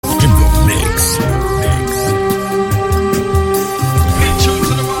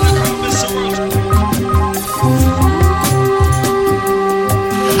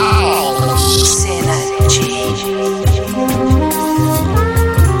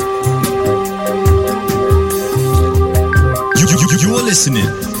listening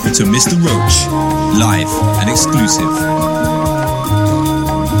to Mr. Roach, live and exclusive.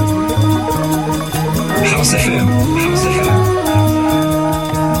 House FM. House FM.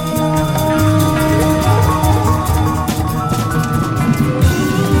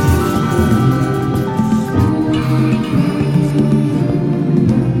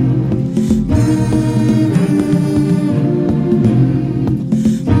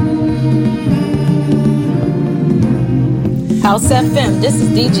 House FM, this is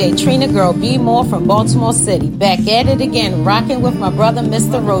DJ Trina Girl B. Moore from Baltimore City. Back at it again, rocking with my brother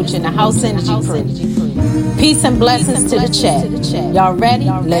Mr. Roach and the House Energy crew. Peace and blessings to the chat. Y'all ready?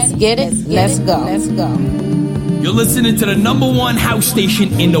 Let's get it. Let's go. You're listening to the number one house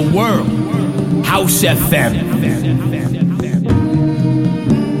station in the world, House FM.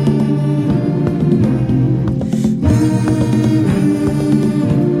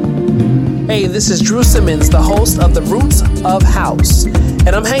 Hey, this is Drew Simmons, the host of The Roots of House.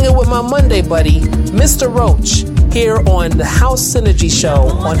 And I'm hanging with my Monday buddy, Mr. Roach, here on the House Synergy Show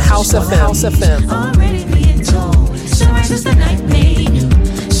on House FM. House FM. Already being told, sunrise is the night made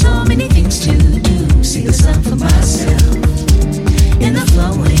new. So many things to do. See the sun for myself. In the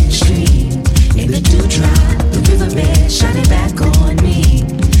flowing stream, in the dewdrop, the riverbed shining back on me.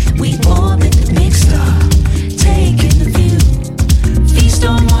 We orbit the big star, taking the view. Feast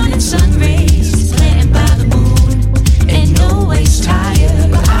on morning sun rays, planted by the moon. Ain't no waste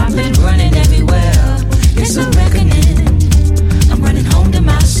tired, but I've been running everywhere. It's a reckoning, I'm running home to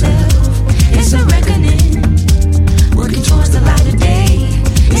myself. It's a reckoning, working towards the light of day.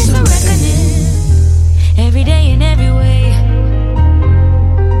 It's a reckoning, every day and every way.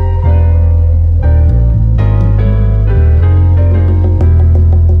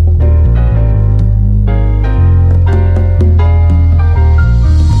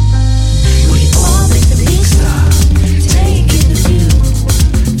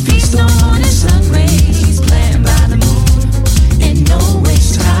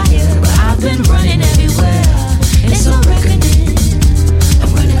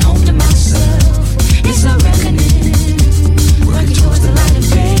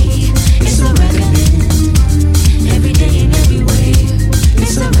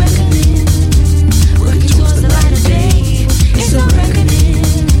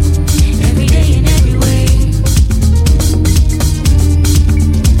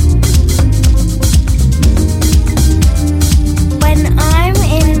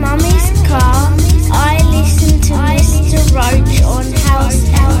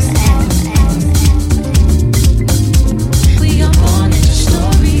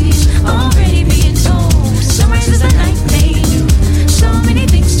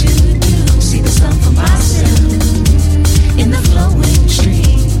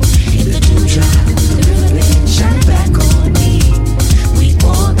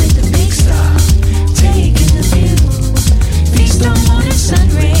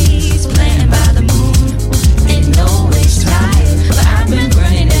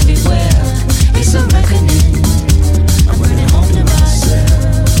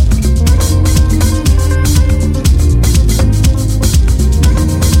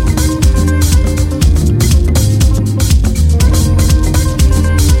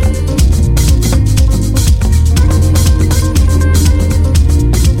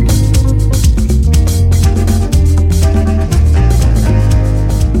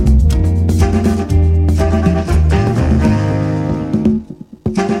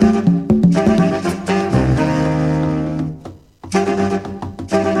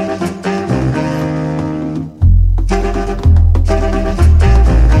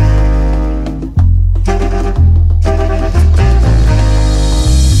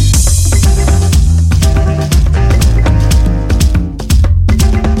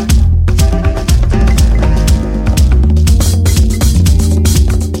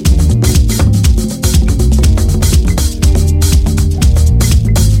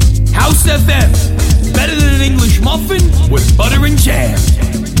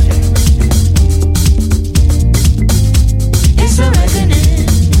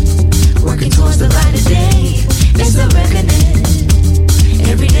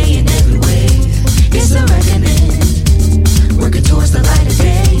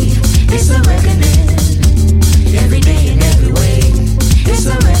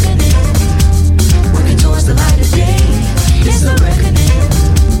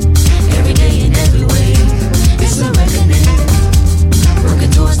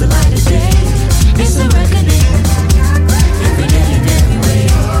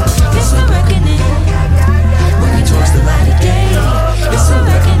 Working towards the light of day.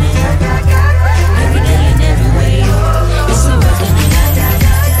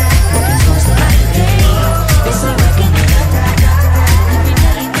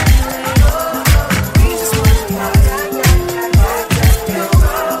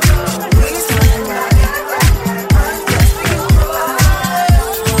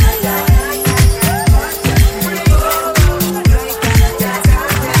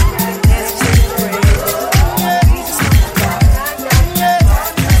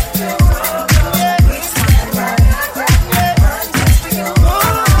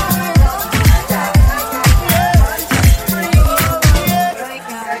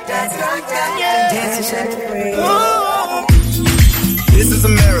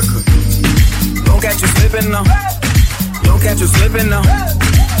 Don't catch you slipping now. Don't catch you slipping now.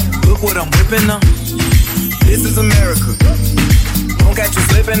 Look what I'm whipping now. This is America. Don't catch you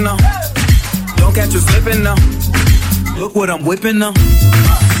slipping now. Don't catch you slipping now. Look what I'm whipping now.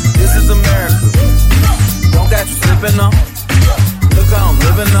 This is America. Don't catch you slipping now. Look how I'm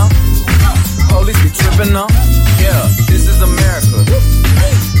living now. Police be tripping now. Yeah, this is America.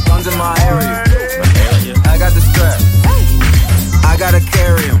 Guns in my area. I got the strap. I gotta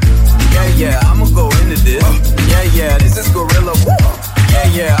carry 'em. Yeah, I'ma go into this. Yeah, this is gorilla.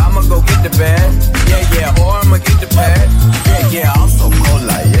 Yeah, I'ma go get the bag. Yeah, or I'ma get the pad. Yeah, I'm so cold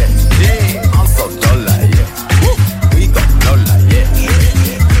like yeah. I'm so dull like yeah. We gon' blow like yeah.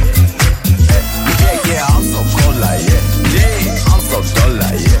 Yeah, I'm so cold like yeah. I'm so dull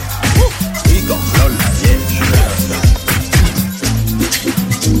like yeah. We gon' blow like yeah.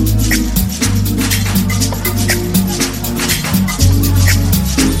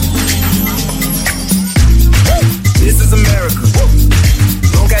 This is America.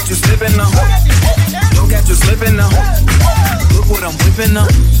 Don't catch you slipping now. Don't catch you slipping now. Look what I'm whipping now.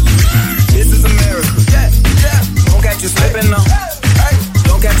 This is America. Don't catch you slipping now.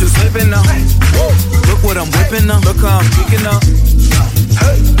 Don't catch you slipping now. Look what I'm whipping now. Look how I'm kicking now.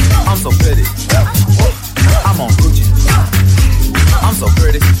 I'm so pretty. I'm on Gucci. I'm so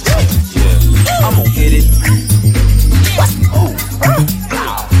pretty. Yeah, I'm gonna get it. Ooh.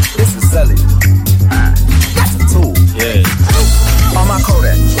 This is Sully. That's a tool. Yeah. On my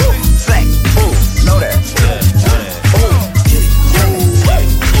Kodak. Black. Ooh, know that. Yeah. Ooh.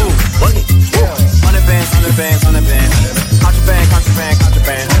 Ooh. Money. 100 bands, 100 bands, 100 bands. Contraband, contraband,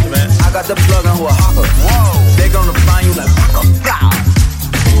 contraband. I got the plug on who a hawker. Whoa. They gonna find you like Paco.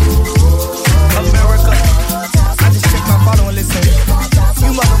 America. I just checked my follow and listen.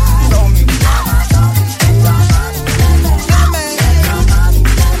 You motherfuckers know me.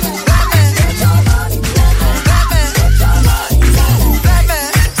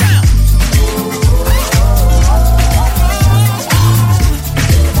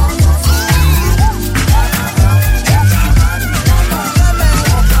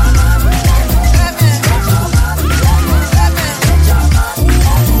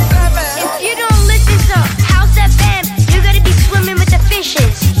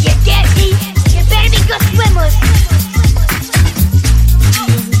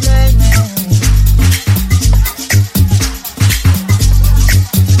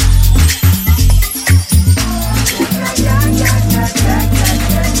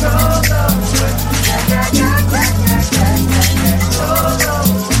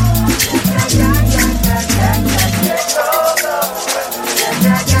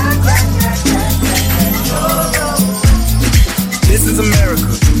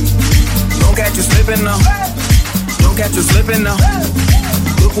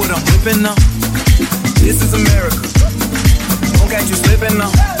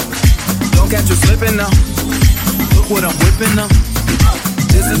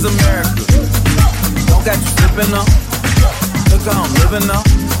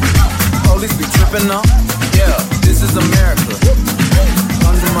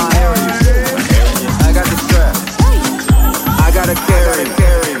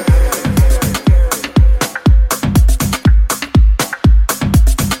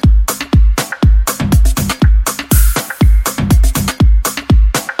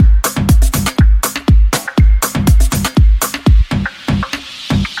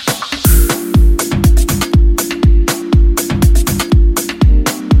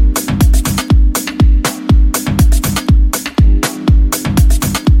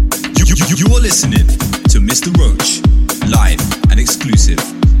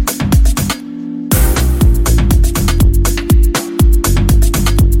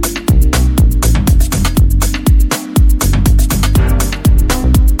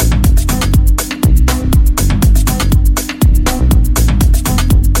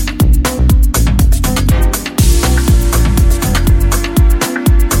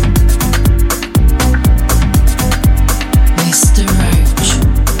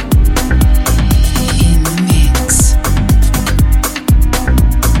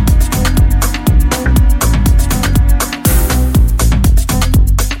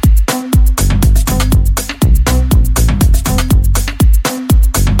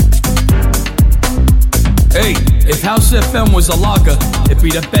 House FM was a lager, it'd be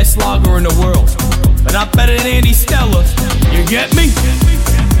the best lager in the world. But not better than Andy Stella, you get me?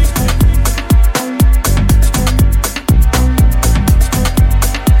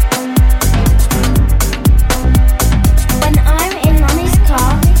 When I'm in Mummy's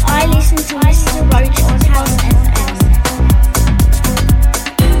car, I listen to Mr. Roach on House FM.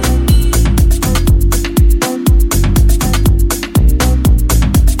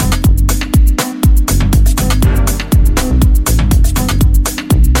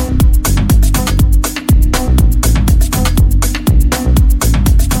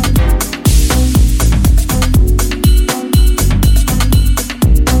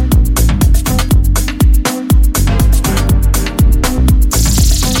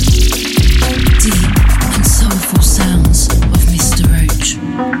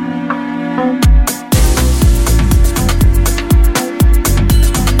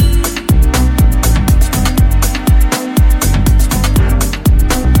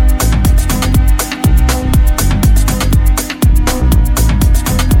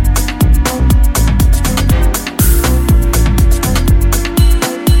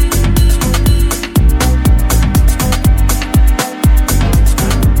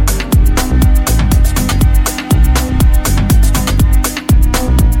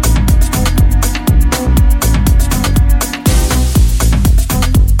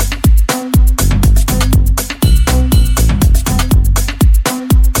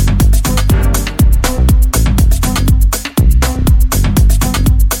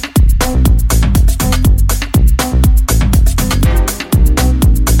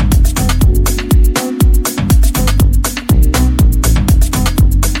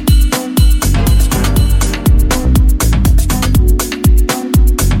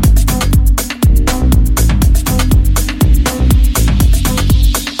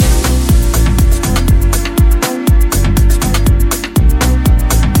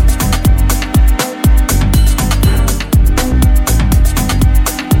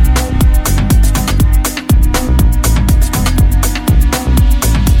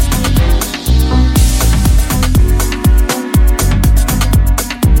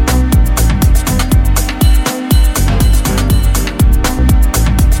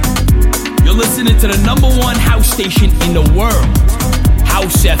 to the #1 house station in the world,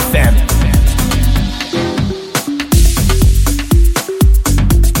 House FM.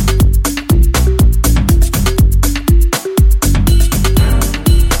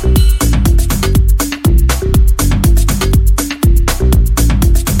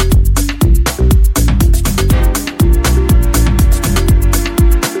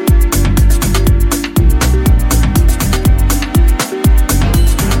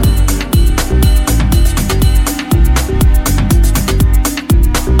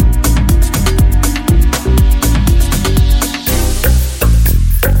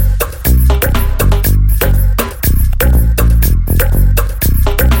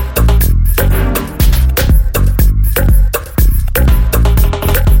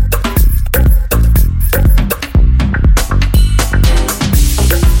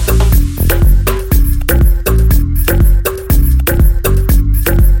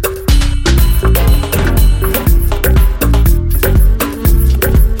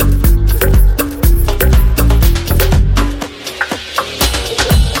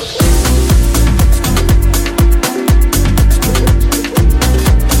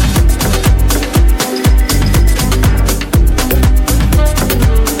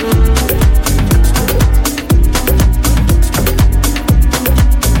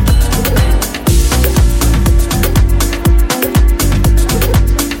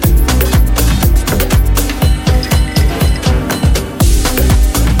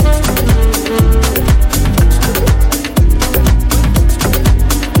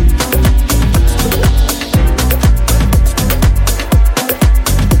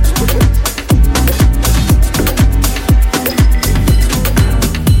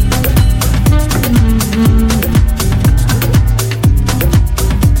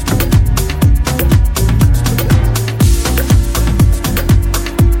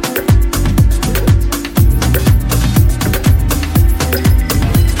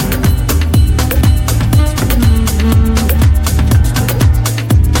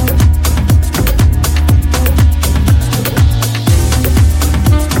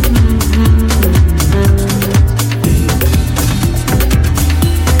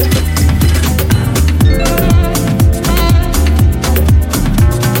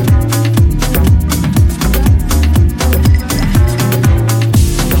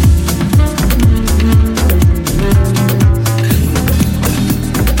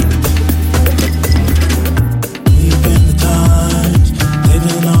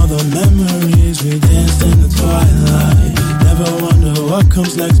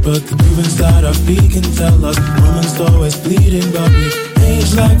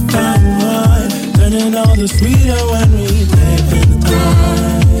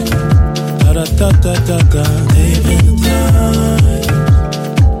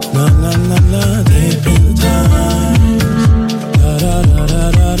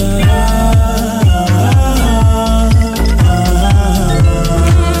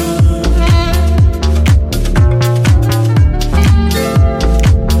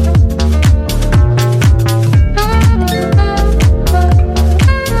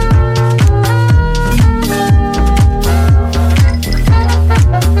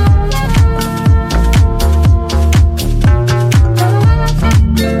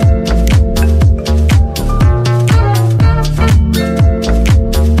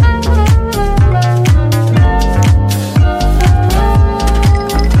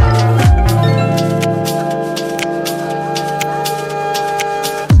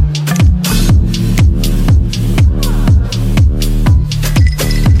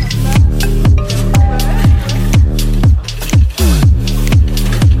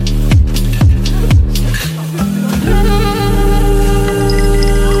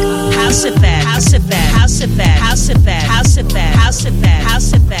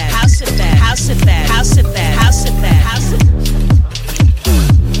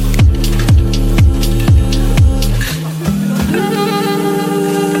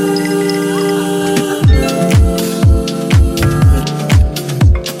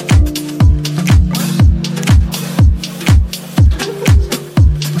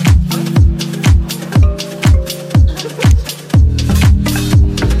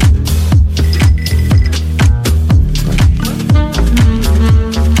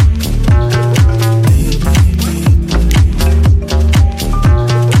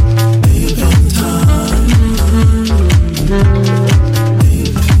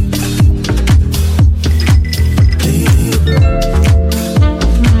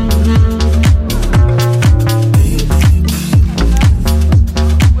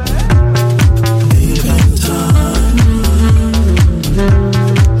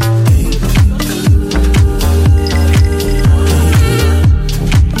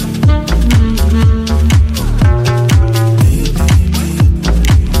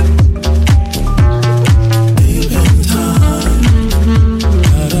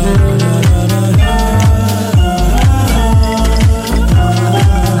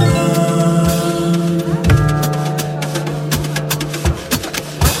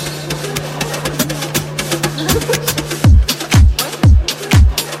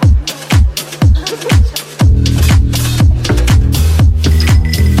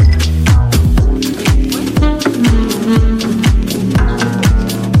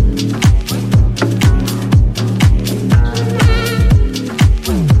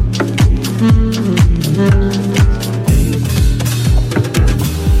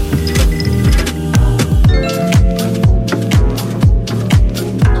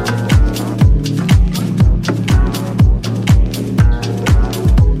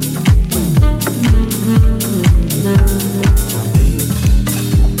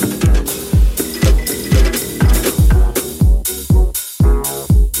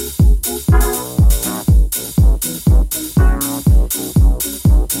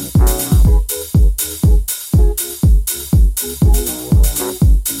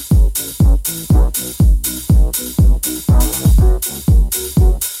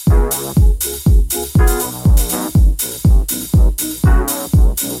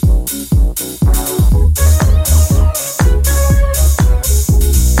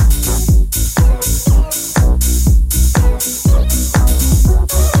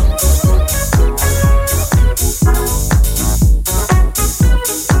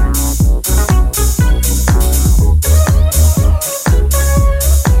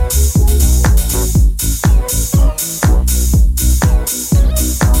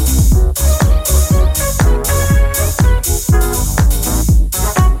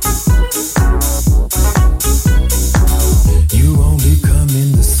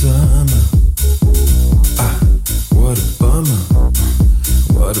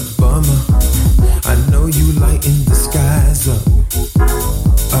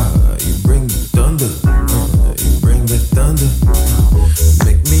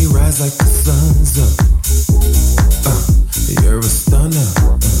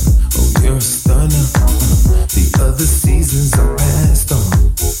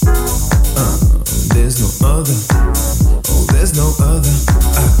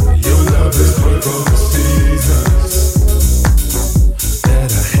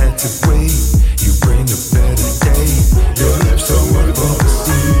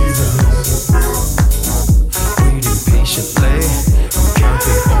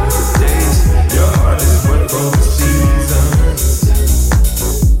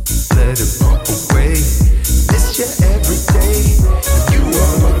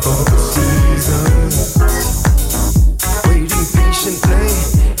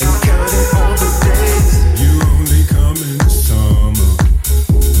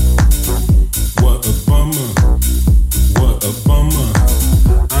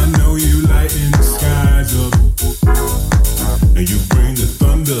 you lighten the skies up, and you bring the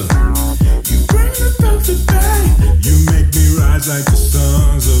thunder. You bring the thunder back. You make me rise like the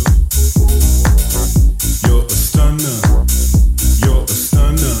suns up. You're a stunner. You're a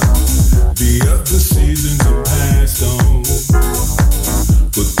stunner. The other seasons are passed on,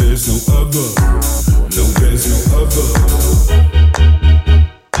 but there's no other. No, there's no other.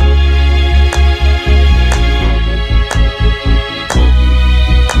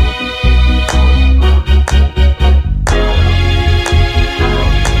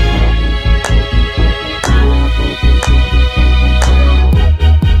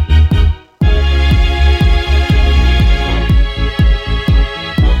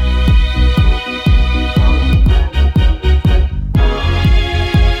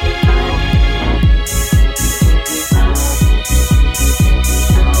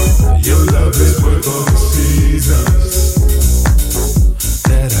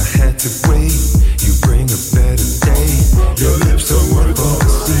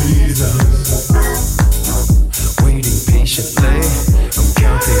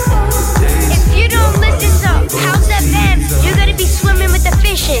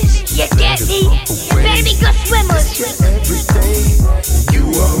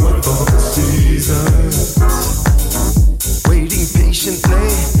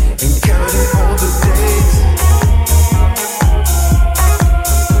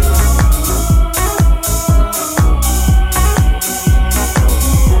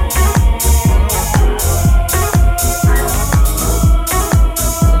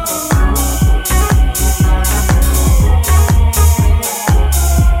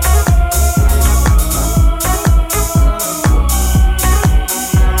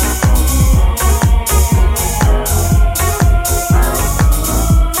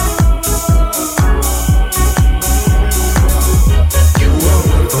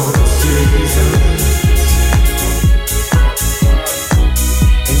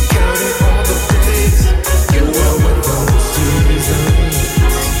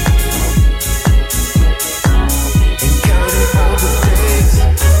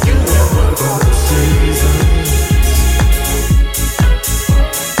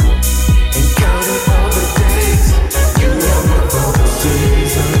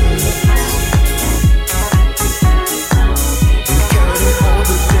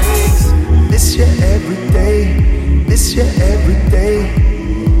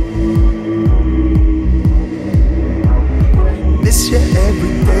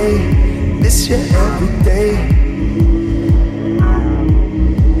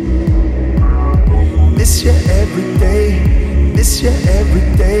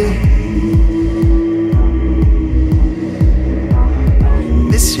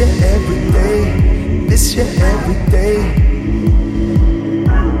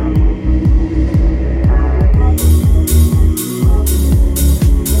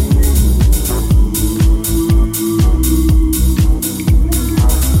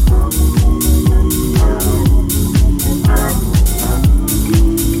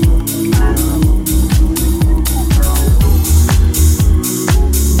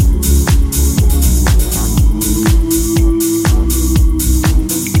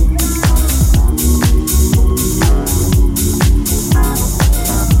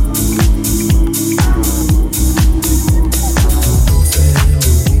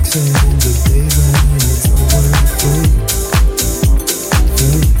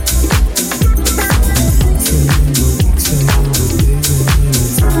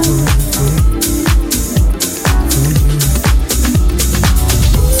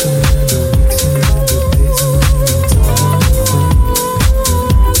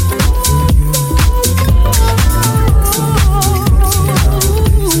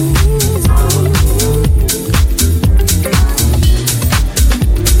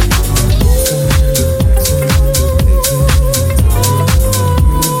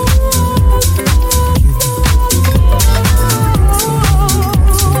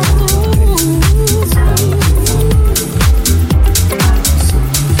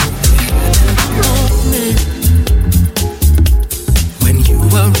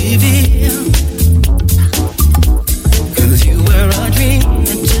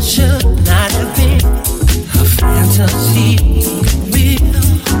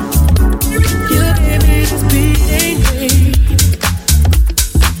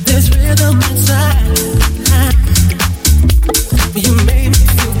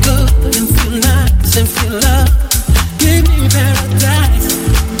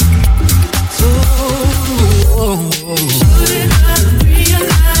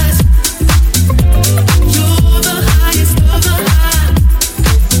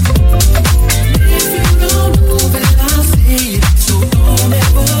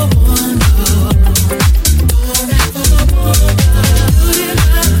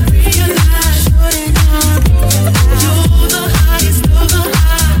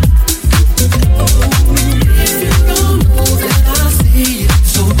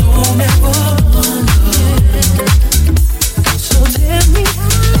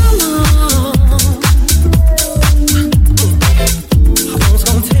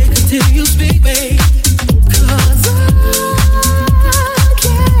 Oh,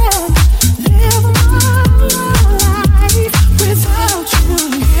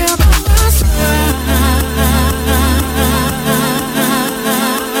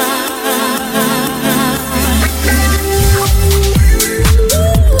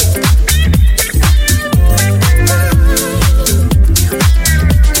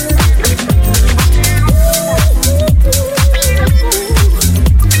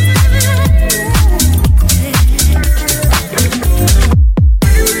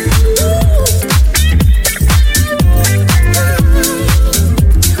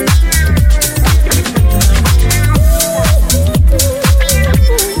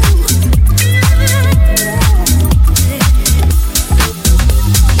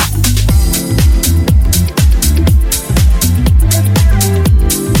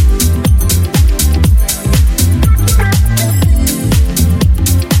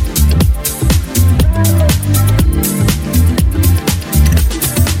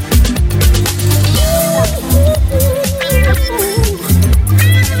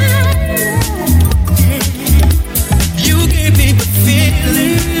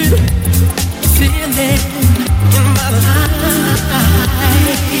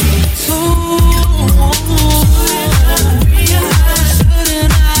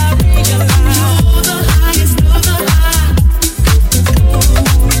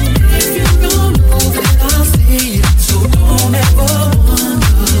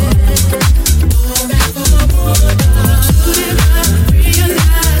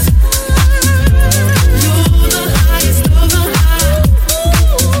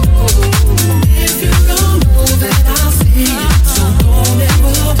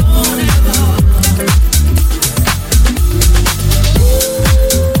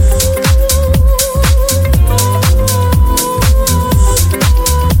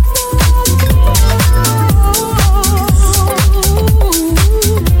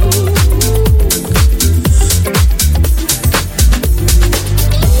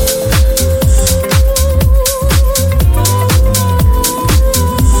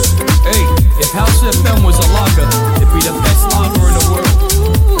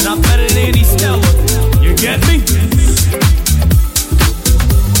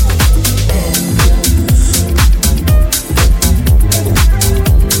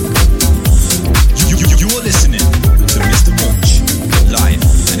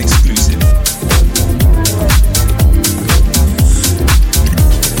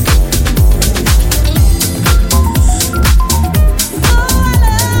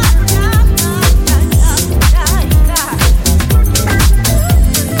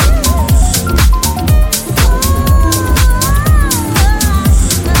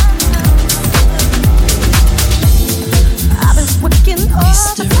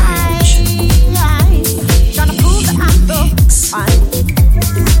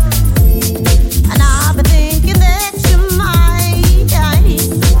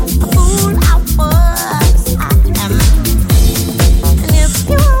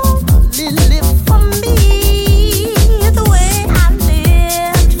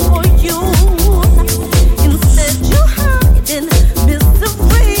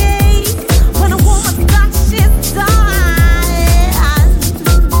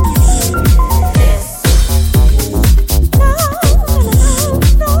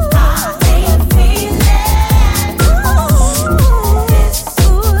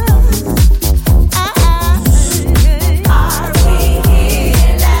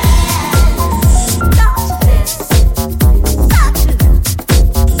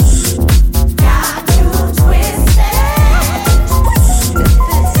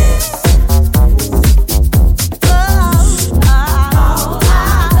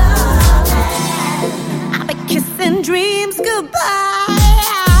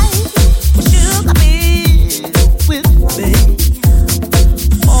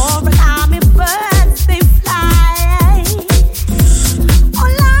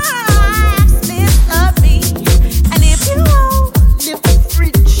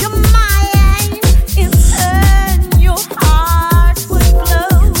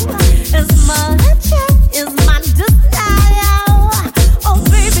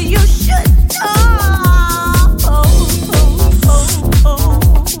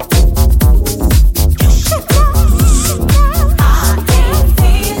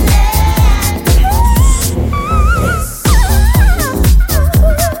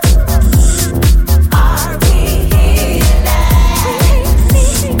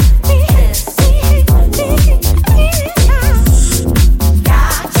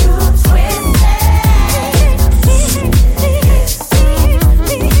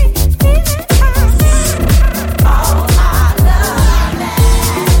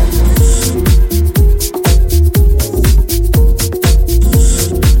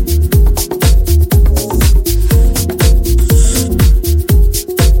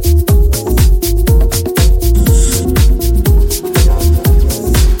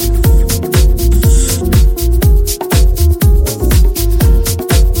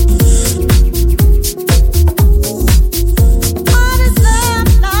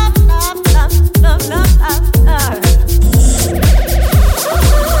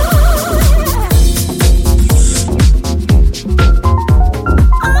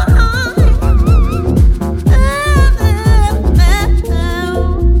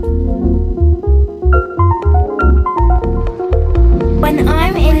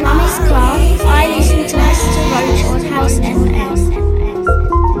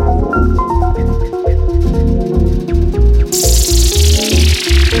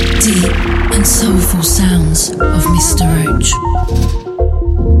 deep and soulful sounds of Mr. Roach.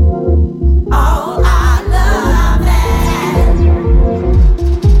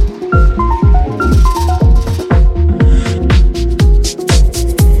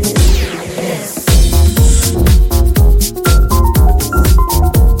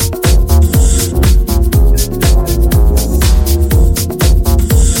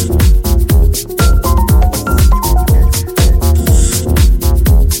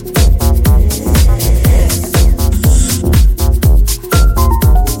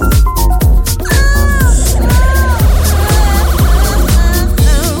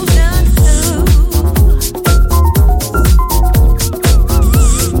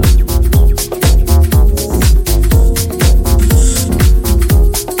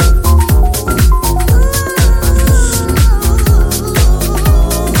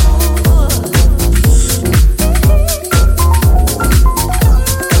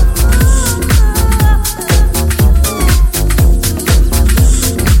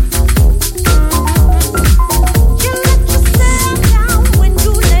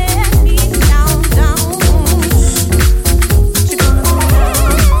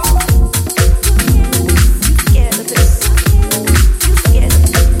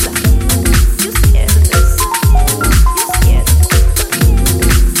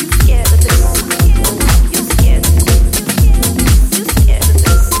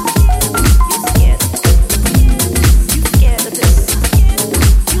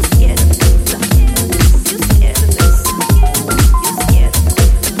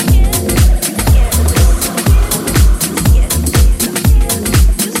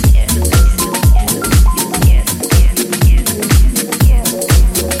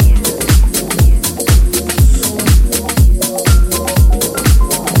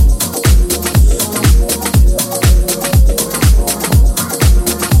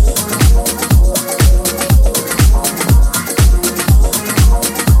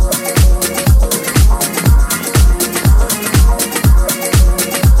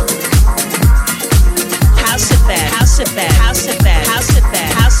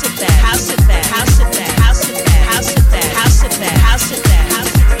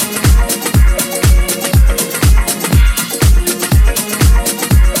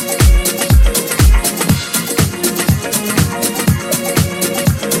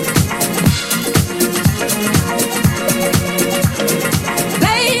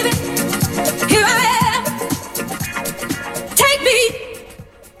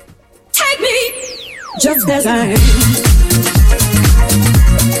 Just as I am.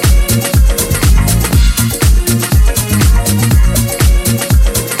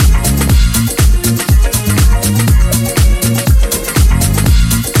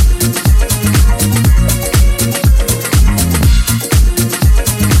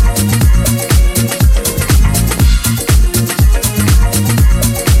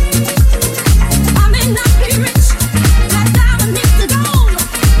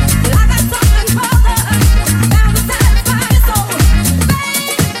 Like I saw my father down the side.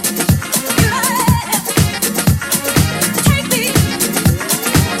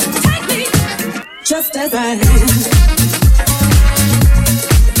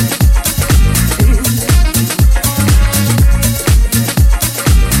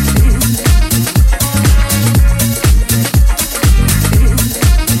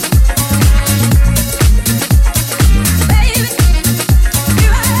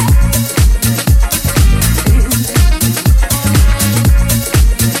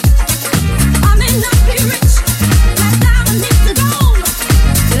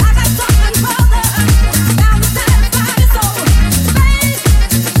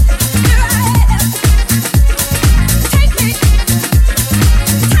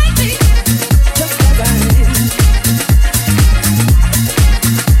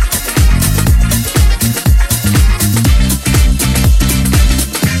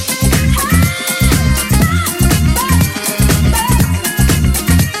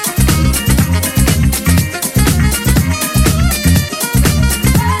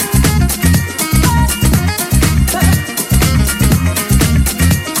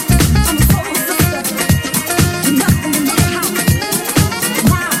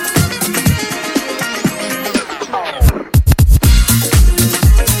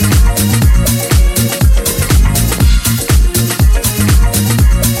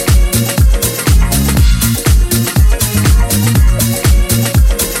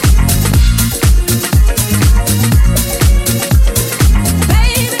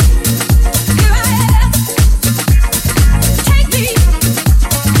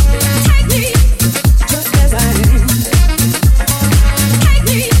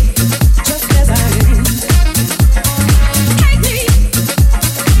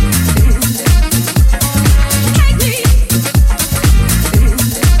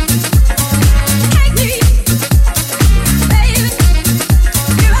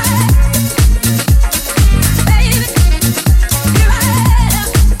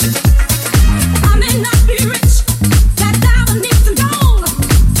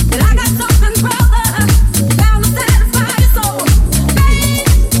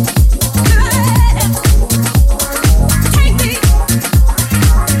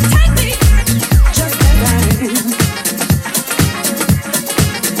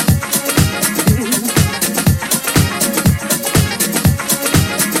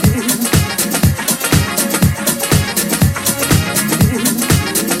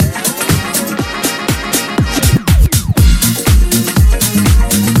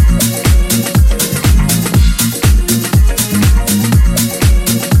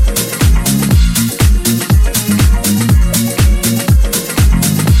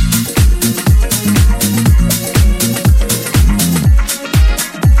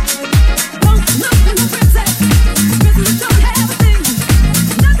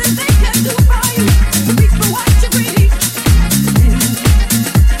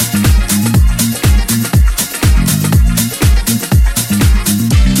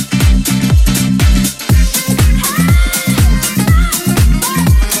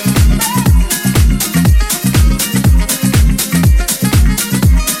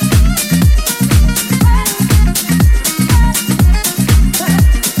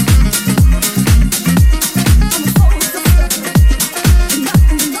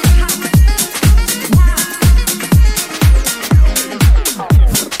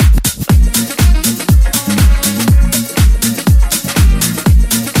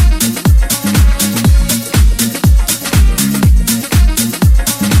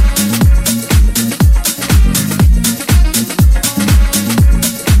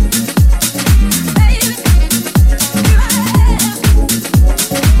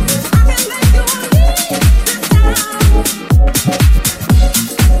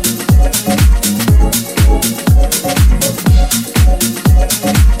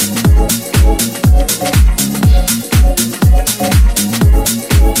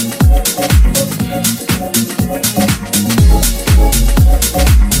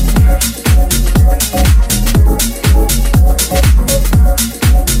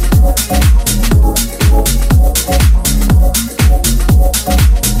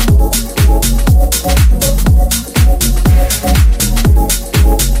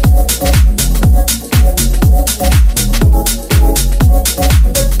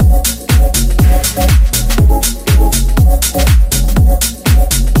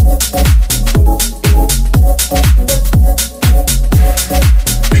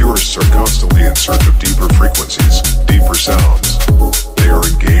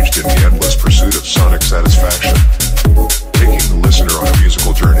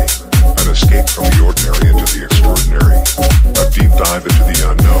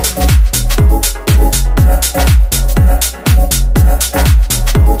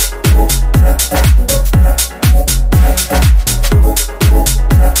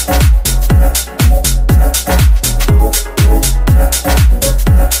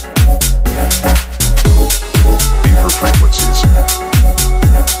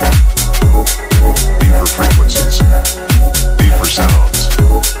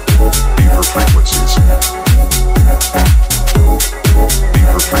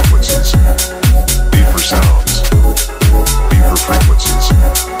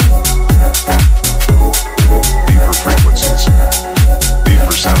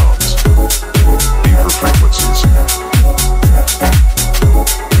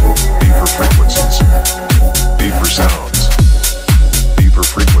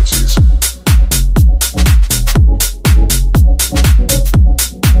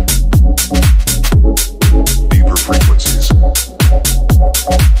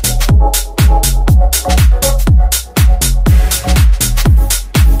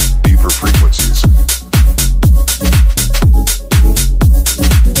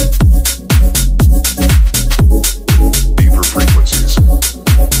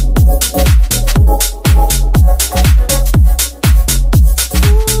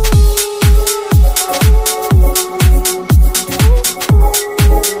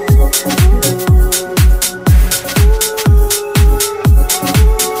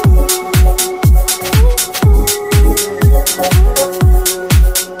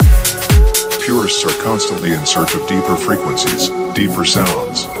 constantly in search of deeper frequencies, deeper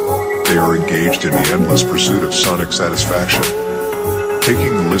sounds. They are engaged in the endless pursuit of sonic satisfaction,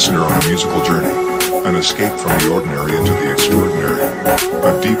 taking the listener on a musical journey, an escape from the ordinary into the extraordinary,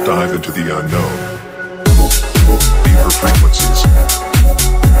 a deep dive into the unknown. Deeper frequencies.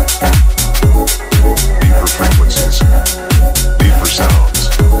 Deeper frequencies. Deeper sounds.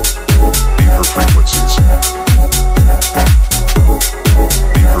 Deeper frequencies.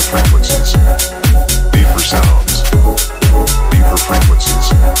 Deeper frequencies. Deeper sounds. Deeper frequencies.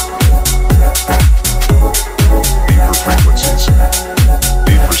 Deeper frequencies.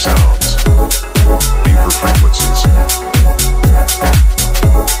 Deeper sounds. Deeper frequencies.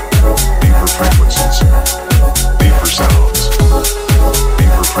 Deeper frequencies. Deeper sounds.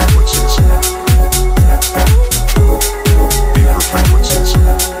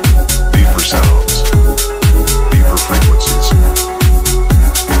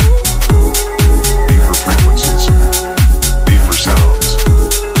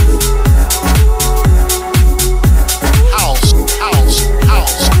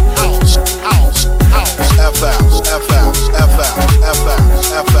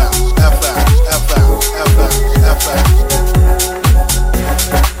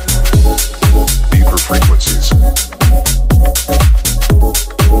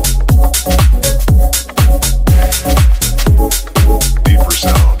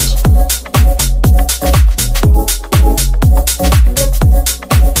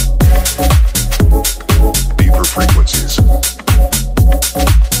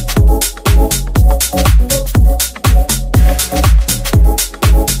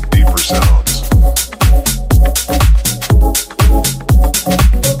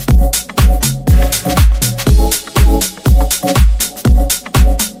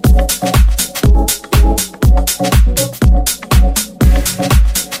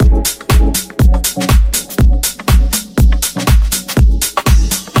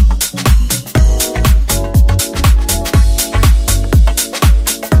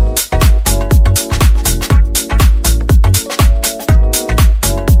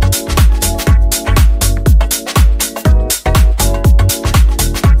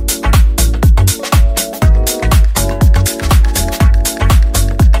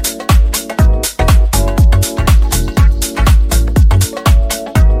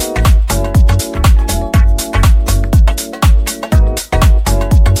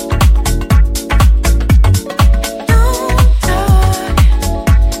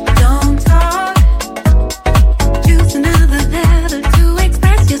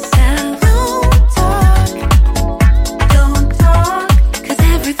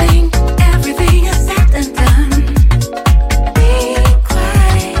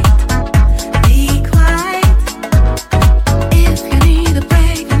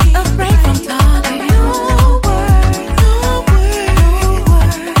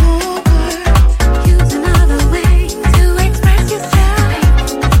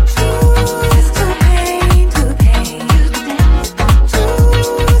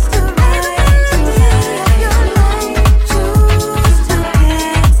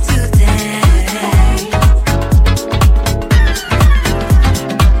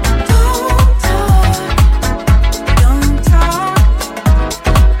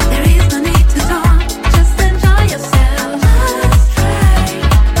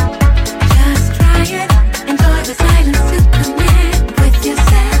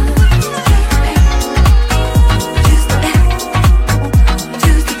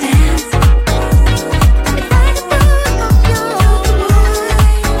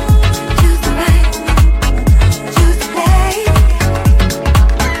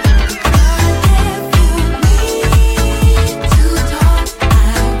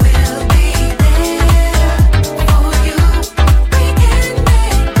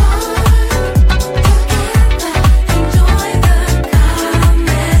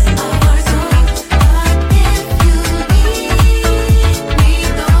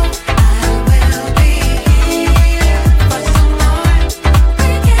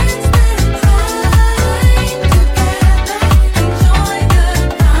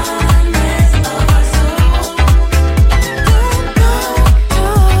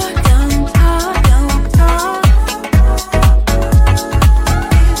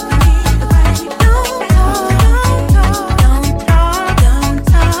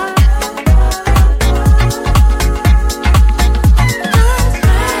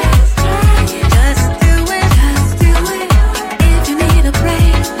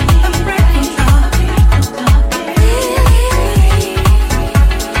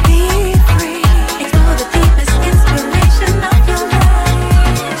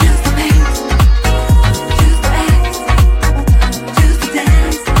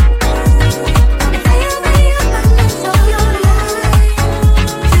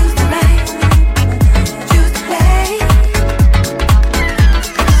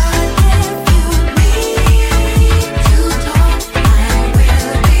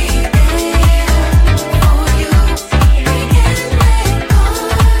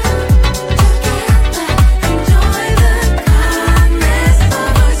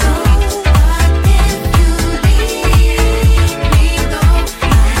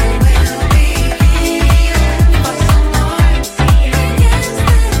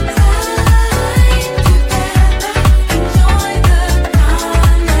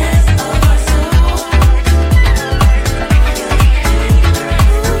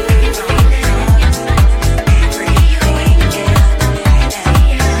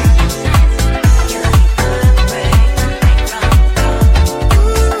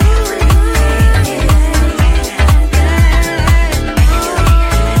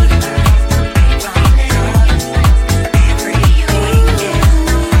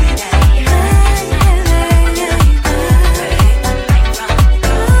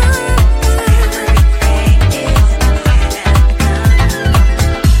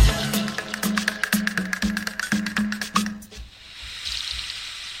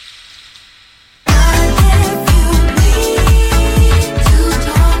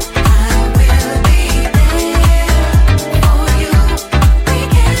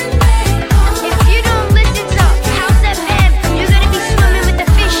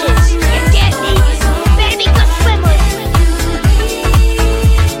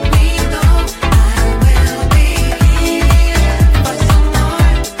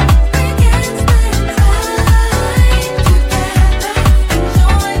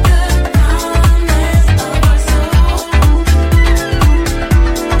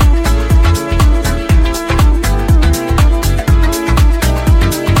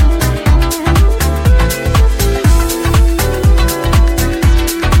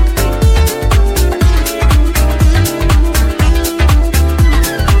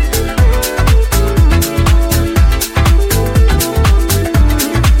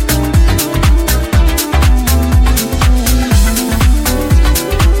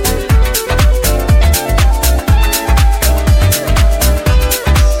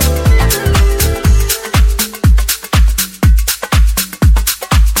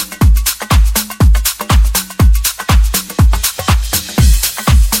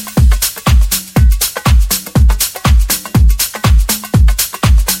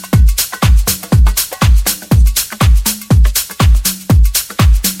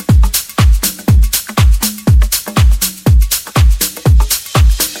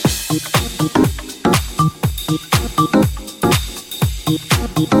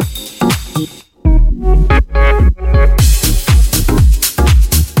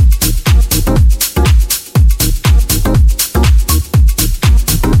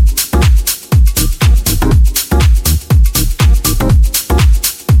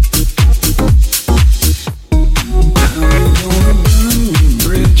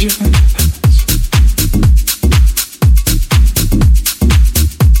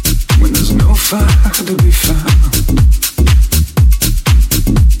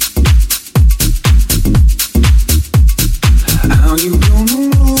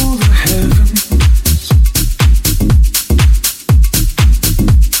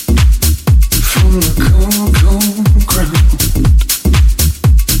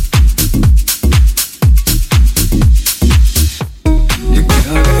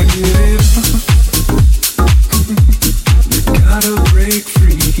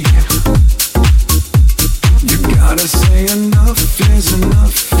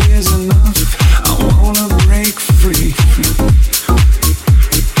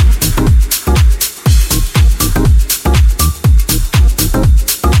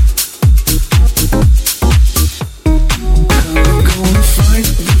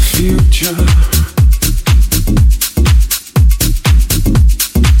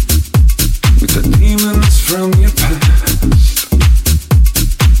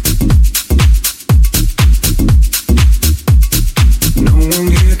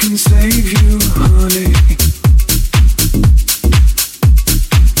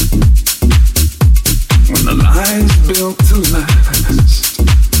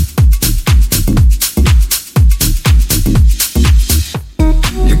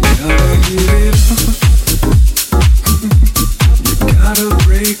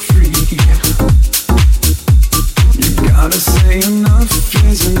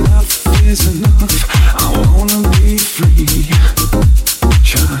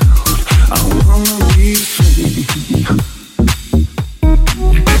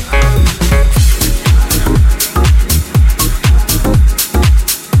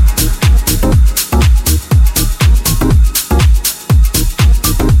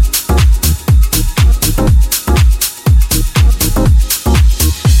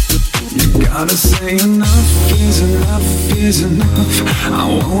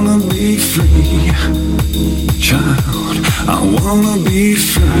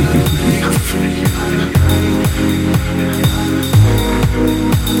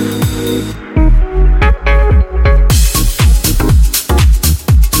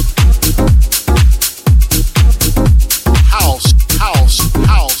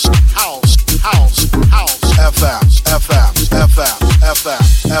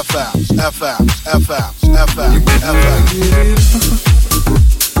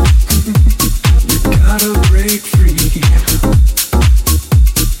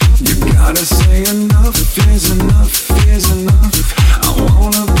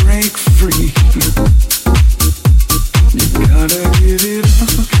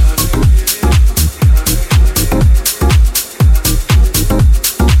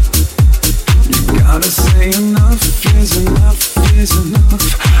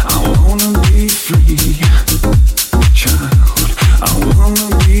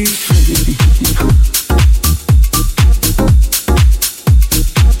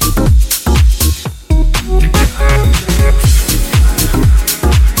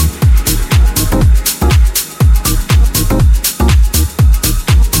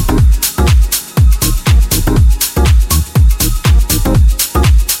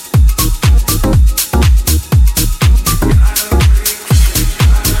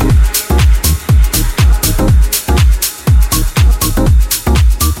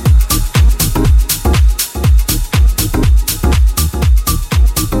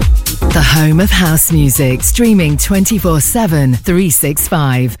 Of house music, streaming 24/7,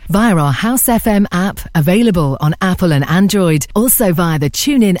 365 via our House FM app, available on Apple and Android, also via the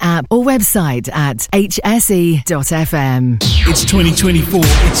TuneIn app or website at hse.fm. It's 2024,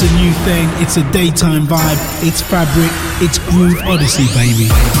 it's a new thing, it's a daytime vibe, it's Fabric, it's Groove Odyssey,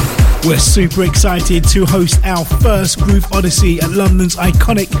 baby. We're super excited to host our first Groove Odyssey at London's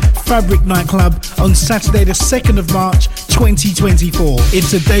iconic Fabric nightclub on Saturday the 2nd of March 2024.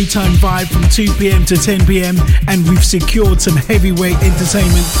 It's a daytime vibe from 2 p.m. to 10 p.m. and we've secured some heavyweight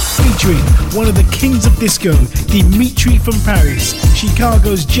entertainment featuring one of the kings of disco, Dimitri from Paris,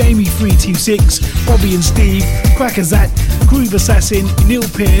 Chicago's Jamie 326, Bobby and Steve, Crackazat, Groove Assassin, Neil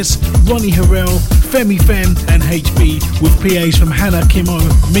Pierce, Ronnie Harrell, Femi Fem and HB, with PAs from Hannah Kimo,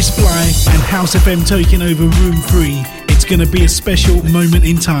 Miss Fly and House FM taking over Room 3. It's It's going to be a special moment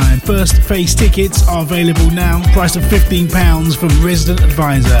in time. First phase tickets are available now, price of £15 from Resident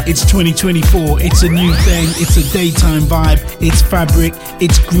Advisor. It's 2024, it's a new thing, it's a daytime vibe, it's fabric,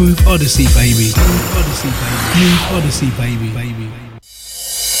 it's Groove Odyssey, baby. Groove Odyssey, baby. Groove Odyssey, baby.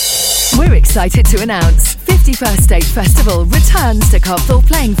 We're excited to announce 51st State Festival returns to Copthall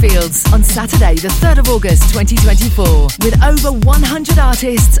Playing Fields on Saturday the 3rd of August 2024 with over 100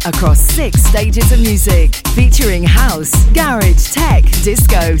 artists across 6 stages of music featuring house, garage, tech,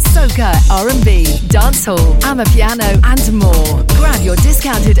 disco, soca, R&B, dancehall, amapiano and more. Grab your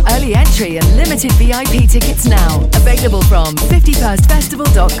discounted early entry and limited VIP tickets now. Available from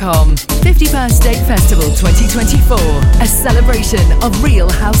 51stfestival.com. 51st State Festival 2024, a celebration of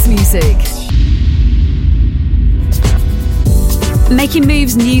real house music. Making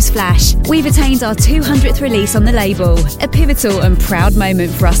moves newsflash. We've attained our 200th release on the label. A pivotal and proud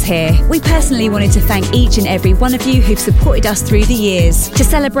moment for us here. We personally wanted to thank each and every one of you who've supported us through the years. To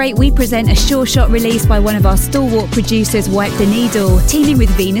celebrate, we present a Sure Shot release by one of our stalwart producers, Wipe the Needle, teaming with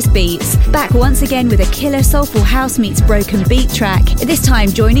Venus Beats. Back once again with a killer soulful house meets broken beat track, this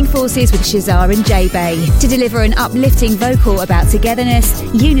time joining forces with Shazar and J-Bay to deliver an uplifting vocal about togetherness,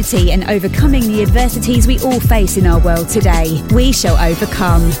 unity and overcoming the adversities we all face in our world today. We shall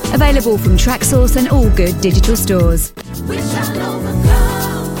overcome. Available from Traxsource and all good digital stores.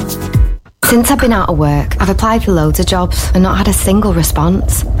 Since I've been out of work, I've applied for loads of jobs and not had a single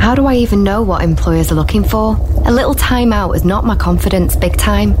response. How do I even know what employers are looking for? A little time out has knocked my confidence big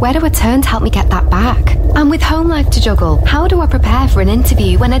time. Where do I turn to help me get that back? And with home life to juggle, how do I prepare for an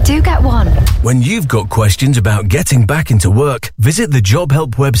interview when I do get one? When you've got questions about getting back into work, visit the Job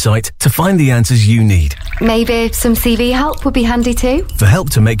Help website to find the answers you need. Maybe some CV help would be handy too? For help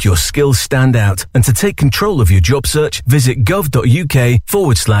to make your skills stand out and to take control of your job search, visit gov.uk/job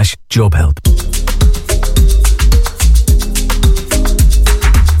help.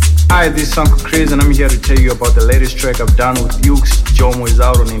 Hi, this is Uncle Chris and I'm here to tell you about the latest track I've done with Ukes. Jomo is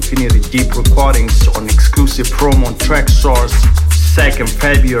out on Infinity Deep Recordings on exclusive promo on Traxsource 2nd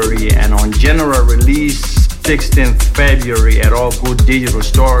February and on general release 16th February at all good digital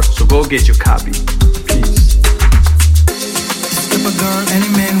stores. So go get your copy. Peace. Skip a girl any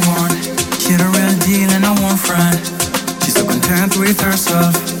man want. She the real deal and I won't front. She's so content with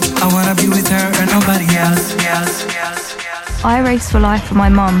herself. I wanna be with her and nobody else. I race for life for my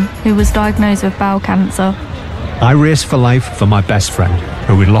mum, who was diagnosed with bowel cancer. I race for life for my best friend,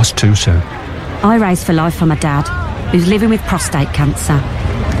 who we lost too soon. I race for life for my dad, who's living with prostate cancer.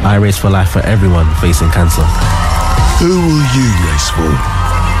 I race for life for everyone facing cancer. Who will you race for?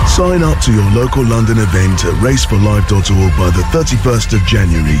 Sign up to your local London event at raceforlife.org by the 31st of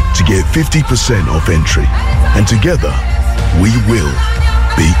January to get 50% off entry. And together, we will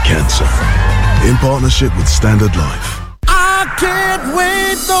beat cancer. In partnership with Standard Life. I can't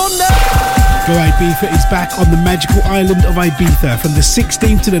wait, Go Ibiza is back on the magical island of Ibiza from the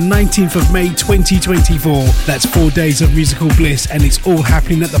 16th to the 19th of May 2024. That's 4 days of musical bliss and it's all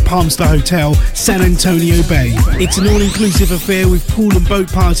happening at the Palmstar Hotel, San Antonio Bay. It's an all-inclusive affair with pool and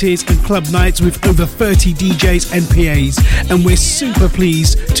boat parties and club nights with over 30 DJs and PAs. And we're super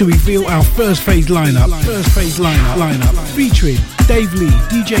pleased to reveal our first phase lineup. Featuring Dave Lee,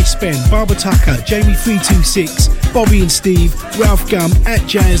 DJ Spen, Barbara Tucker, Jamie 326, Bobby and Steve, Ralph Gum, At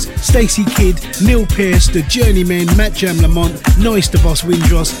Jazz, Stacey Kidd, Neil Pearce, The Journeymen, Matt Jam Lamont, Noise the Boss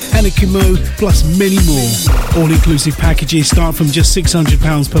Windross, Anna Kimo, plus many more. All-inclusive packages start from just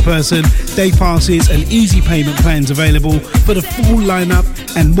 £600 per person. Day passes and easy payment plans available. For the full lineup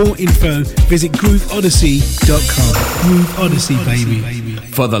and more info, visit GrooveOdyssey.com. Groove Odyssey, baby.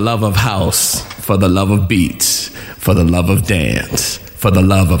 For the love of house, for the love of beats, for the love of dance, for the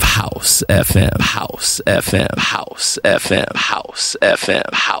love of House FM, House FM, House FM, House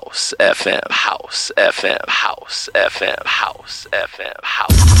FM, House FM, House FM, House FM, House FM,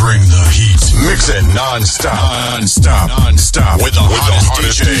 House. Bring the heat. Mix it non-stop with the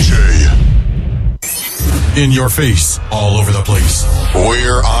hottest DJ. In your face, all over the place.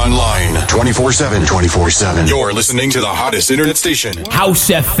 We're online 24/7. You're listening to the hottest internet station, House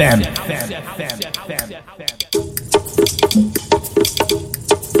FM.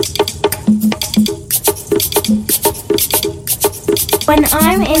 When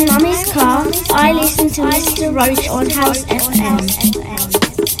I'm in Mummy's car, I listen to Mr. Roach on House FM.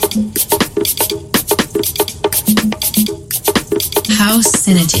 House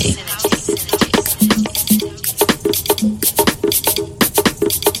Synergy.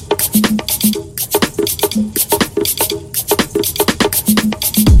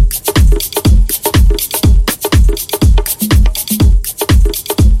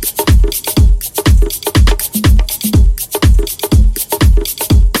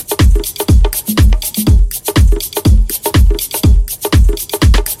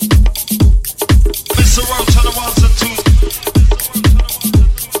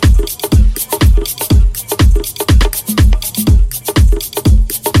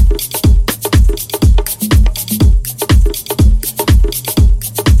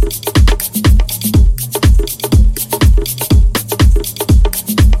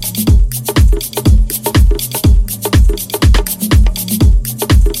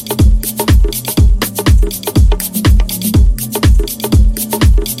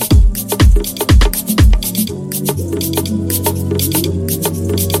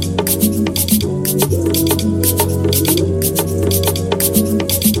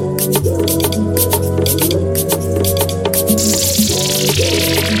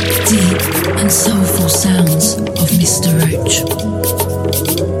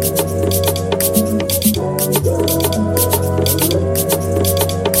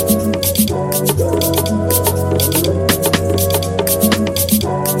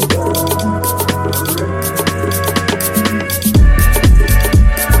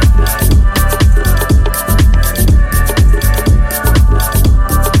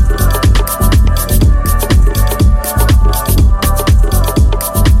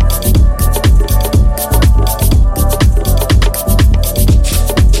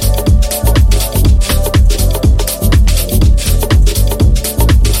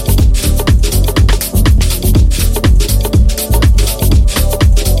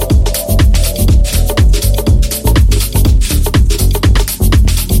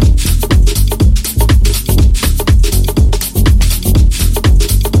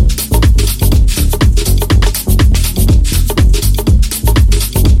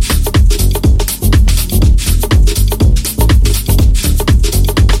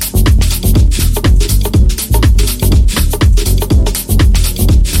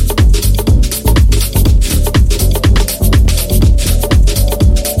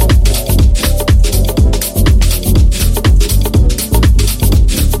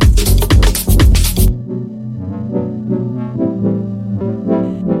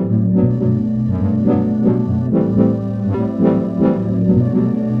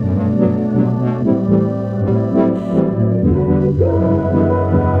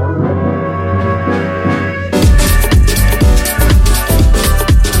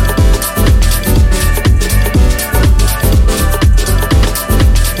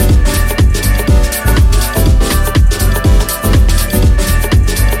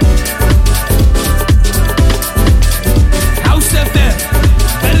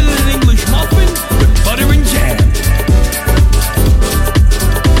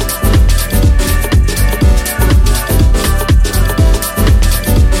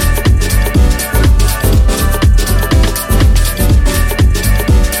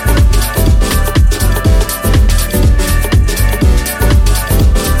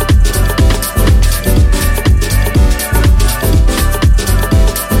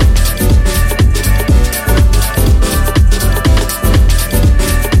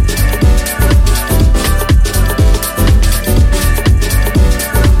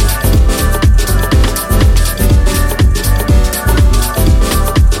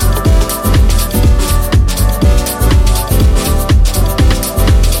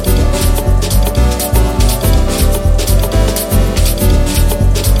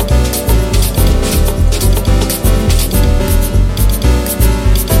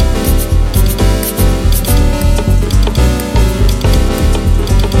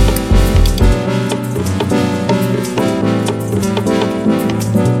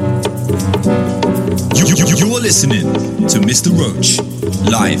 listening to Mr. Roach,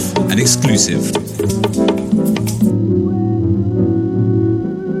 live and exclusive.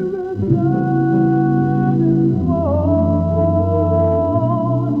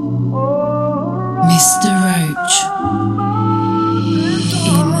 Mr. Roach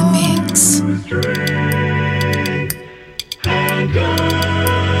in the mix.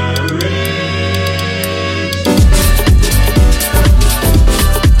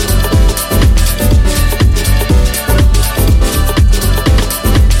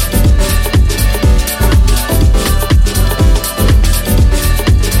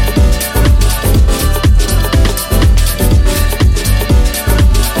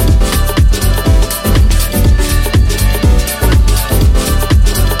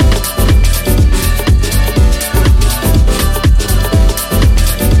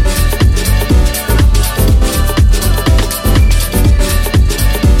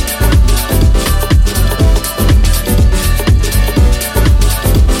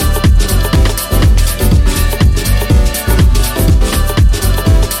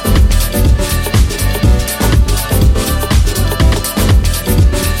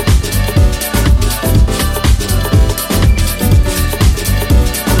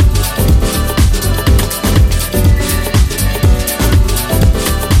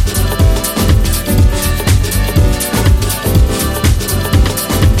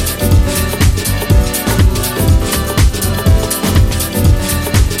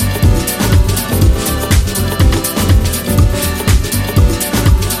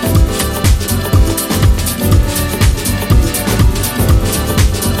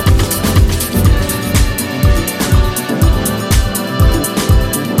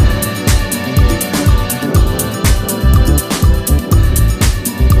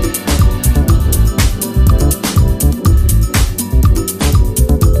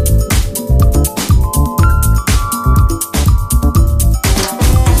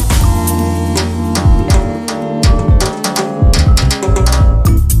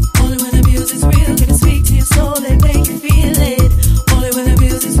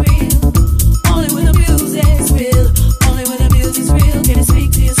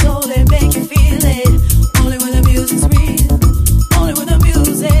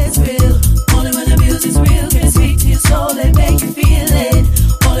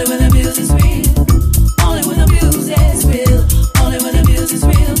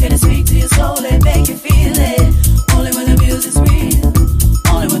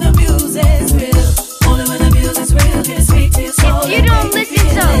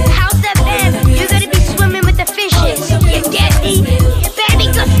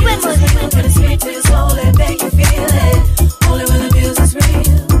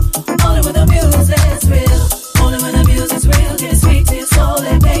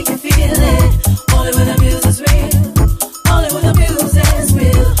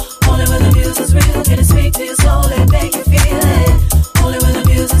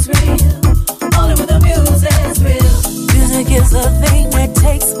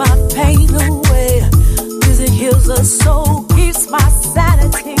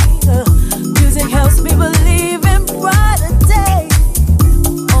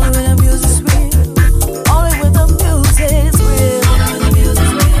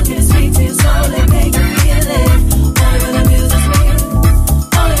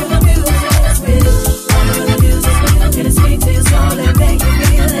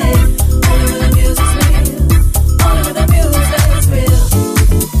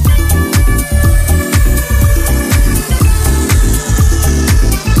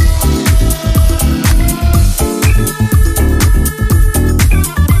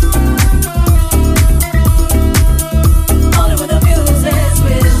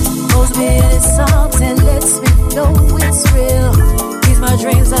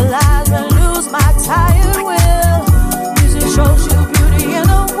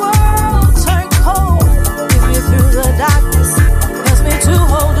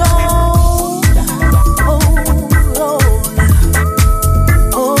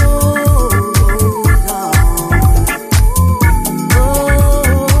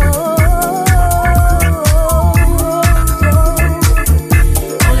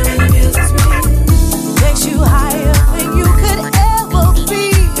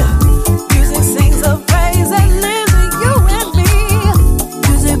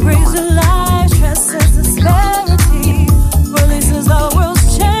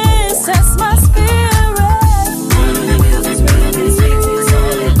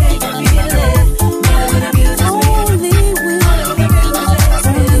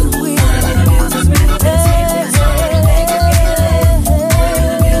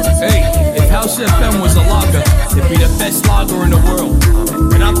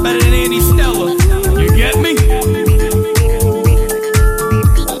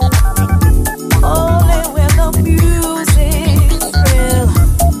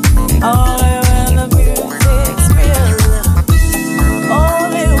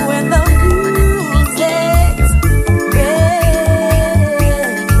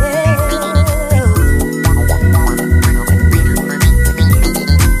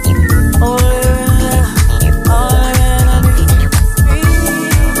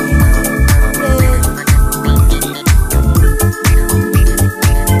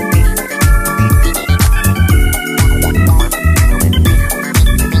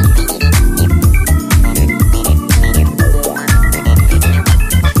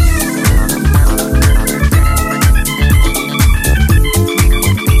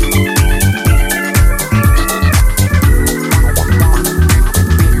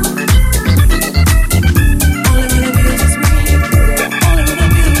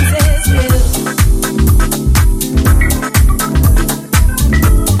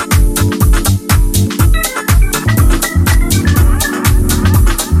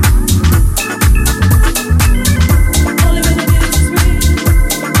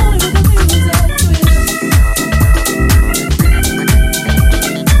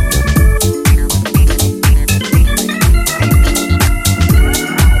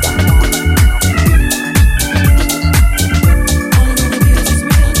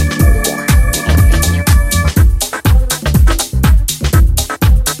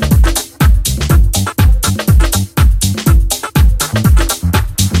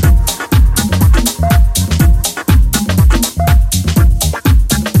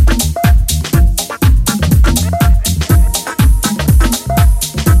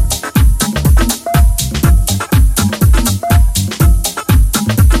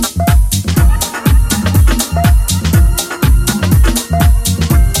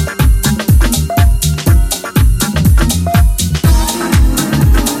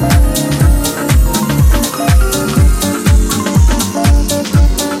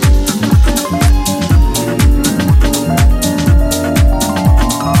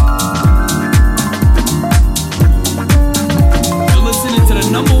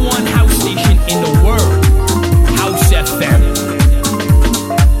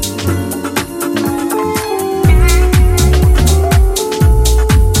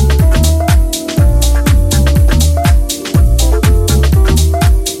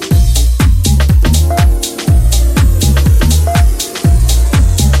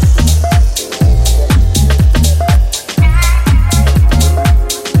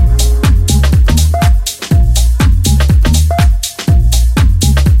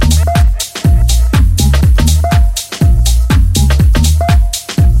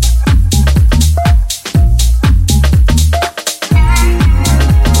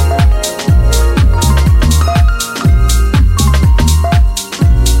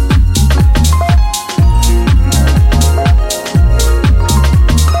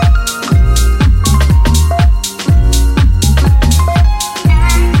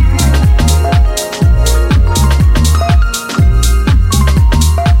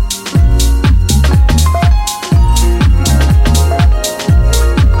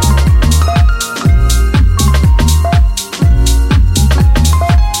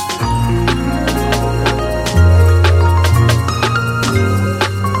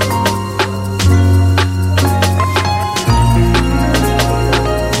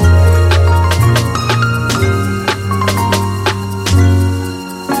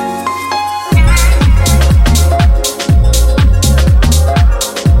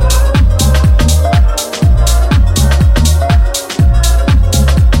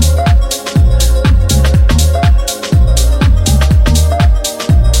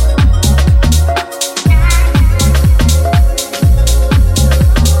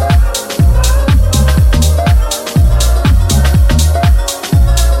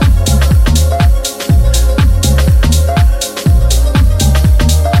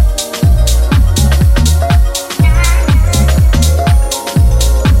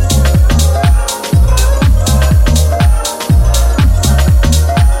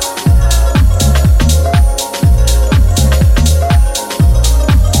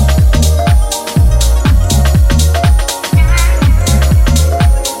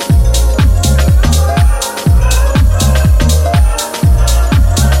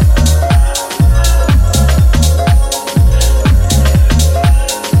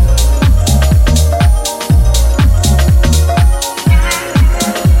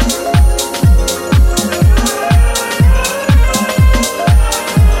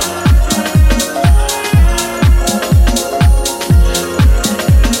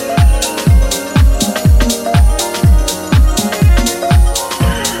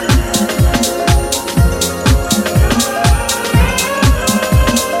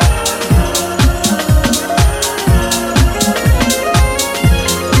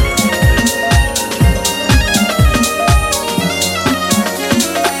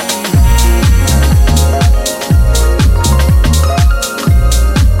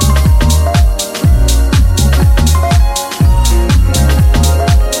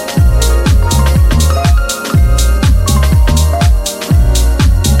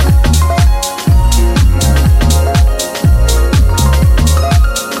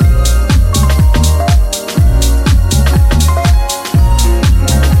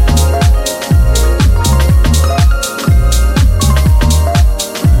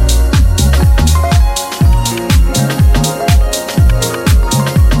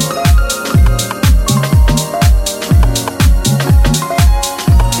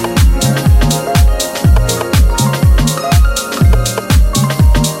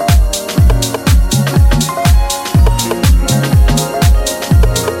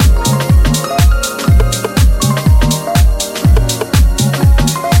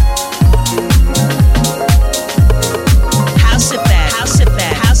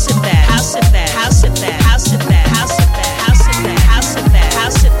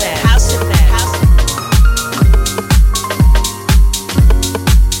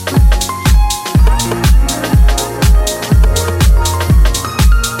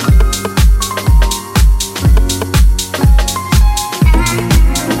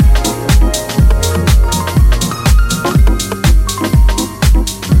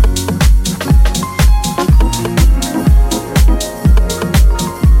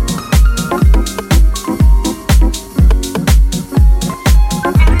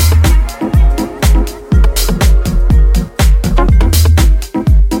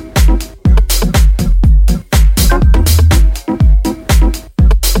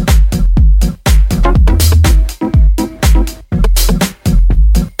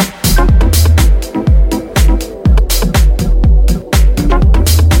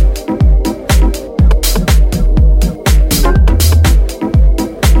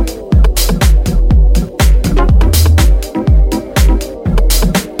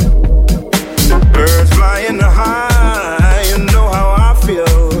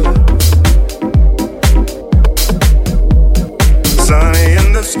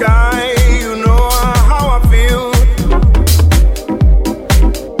 sky, you know how I feel.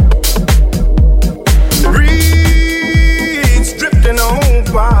 The breeze drifting on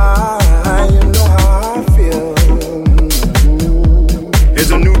by, you know how I feel.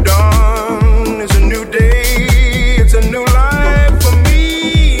 It's a new dawn, it's a new day, it's a new life for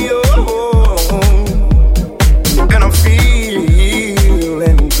me, oh, and I'm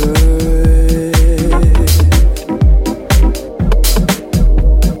feeling good.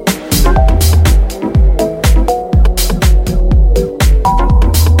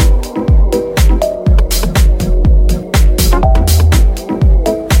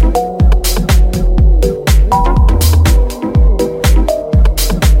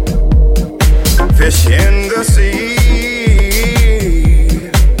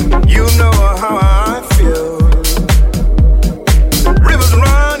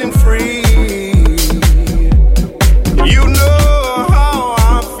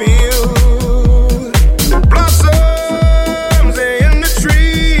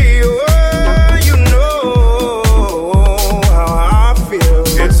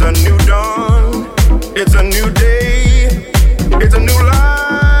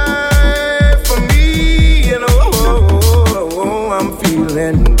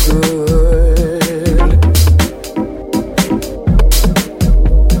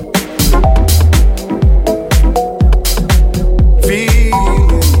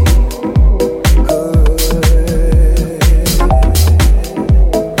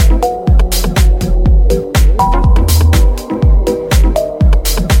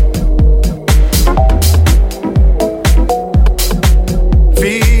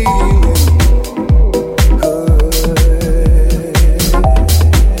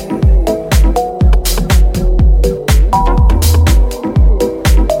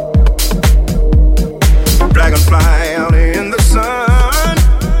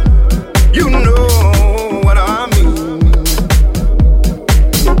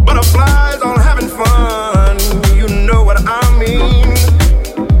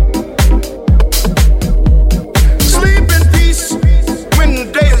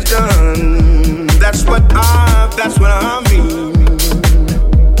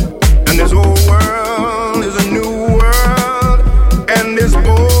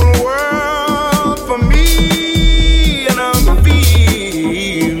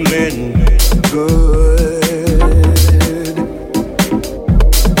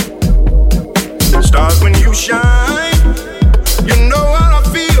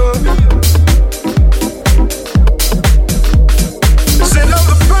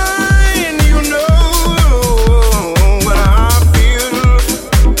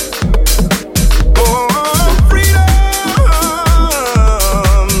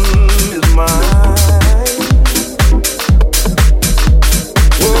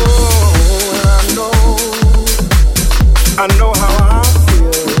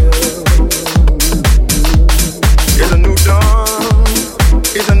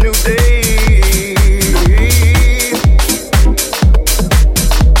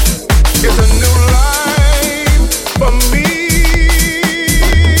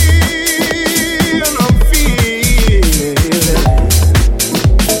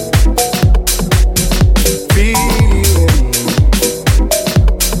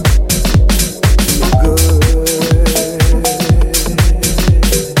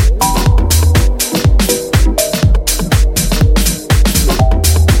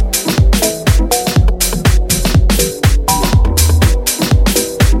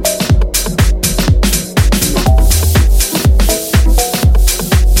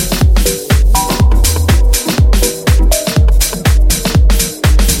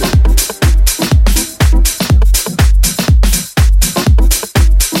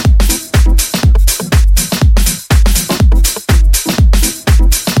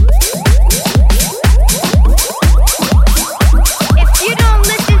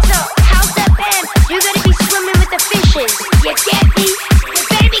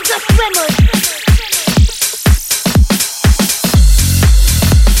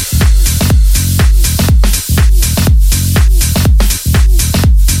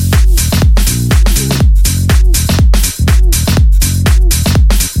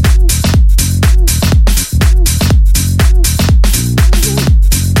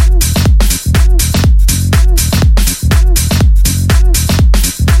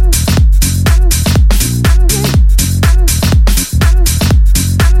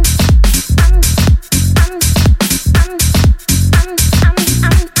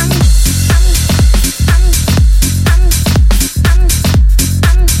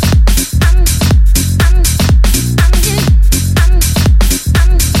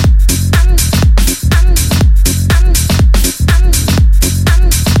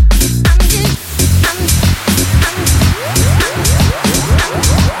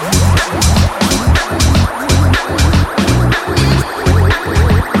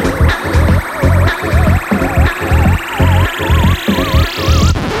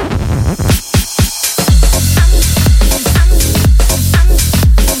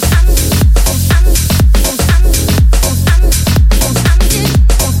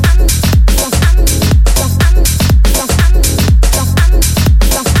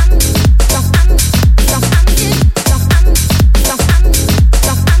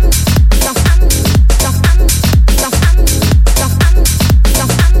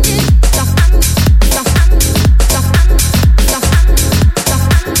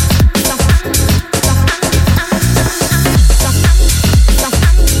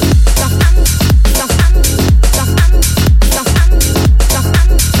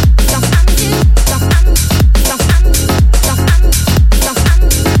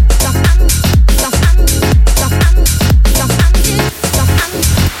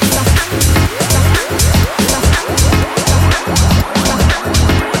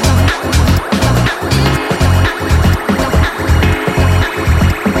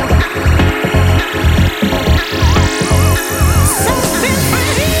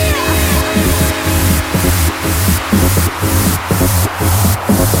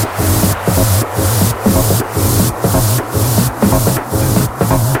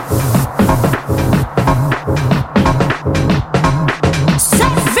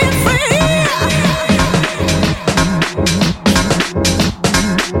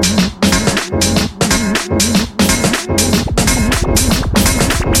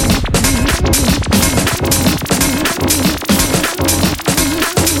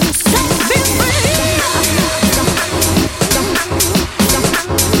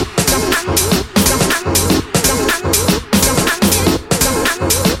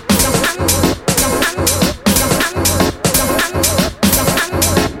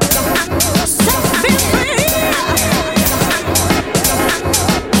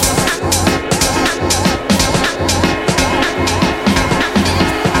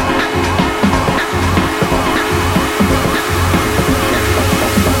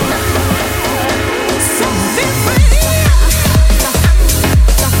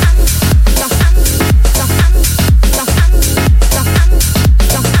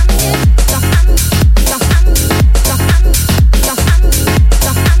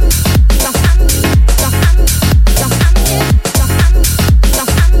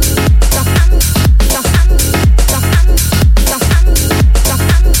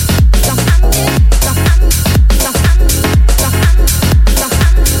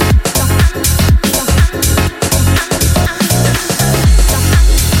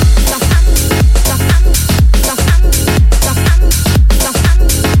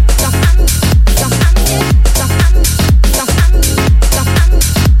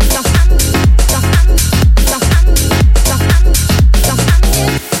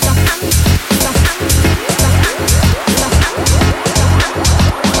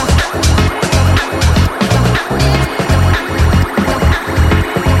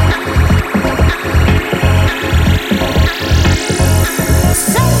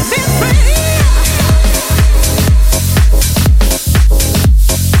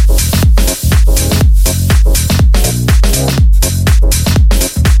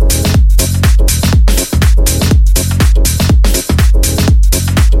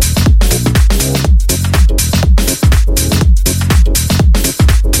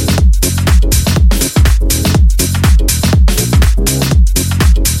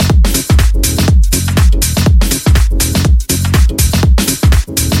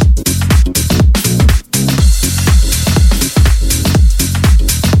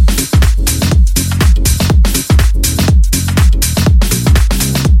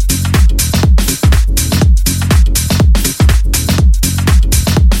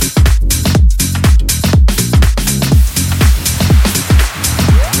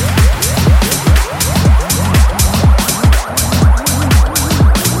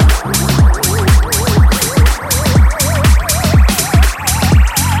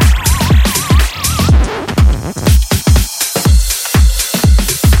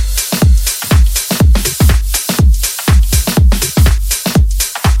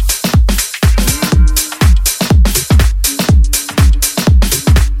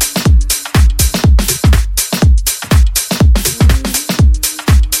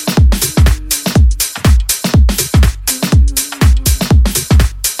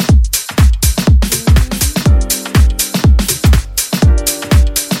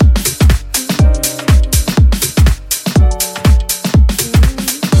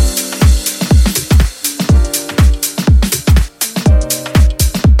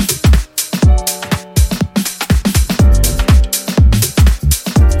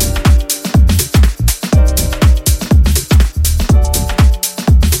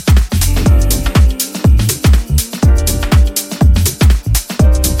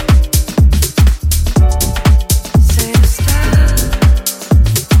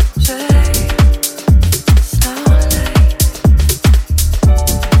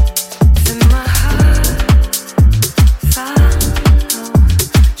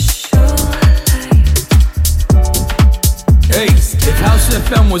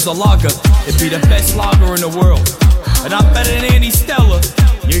 son was a lager, it'd be the best lager in the world. And I'm better than Andy Stella.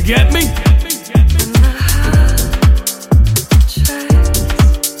 You get me?